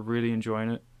about. We're really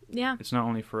enjoying it. Yeah. It's not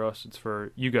only for us; it's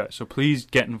for you guys. So please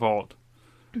get involved.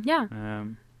 Yeah.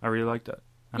 I really like that.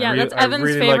 And Yeah, I really- that's I Evan's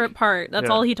really favorite like- part. That's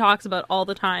yeah. all he talks about all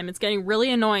the time. It's getting really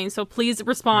annoying, so please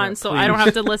respond Yeah, so I don't please.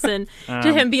 have to listen to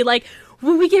Um, him be like,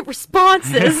 when we get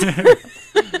responses.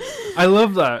 I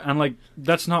love that, and like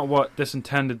that's not what this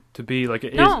intended to be. Like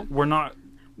it No. is. We're not.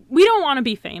 We don't want to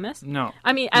be famous. No.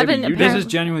 I mean, Maybe Evan you do. This apparently... is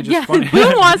genuinely just yeah, funny.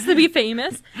 Who wants to be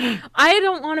famous? I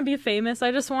don't want to be famous.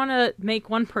 I just want to make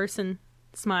one person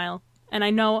smile. And I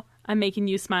know I'm making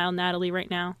you smile, Natalie, right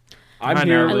now. I'm Hi,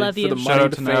 here Natalie. I love for you. the Shout money, out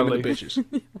the to fame, and the Natalie.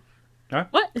 bitches.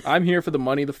 What? I'm here for the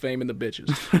money, the fame, and the bitches.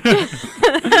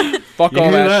 Fuck You all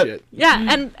hear that, that? shit.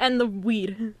 Yeah, and the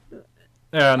weed.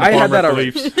 Yeah, and the I had that farmer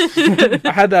beliefs.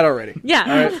 I had that already. Yeah.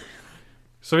 All right.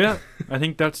 So yeah, I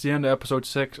think that's the end of episode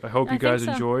 6. I hope I you think guys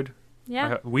so. enjoyed.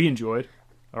 Yeah. We enjoyed,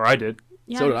 or I did.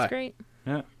 Yeah, So did it's I. great.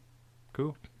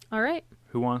 Cool. All right.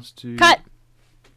 Who wants to Cut.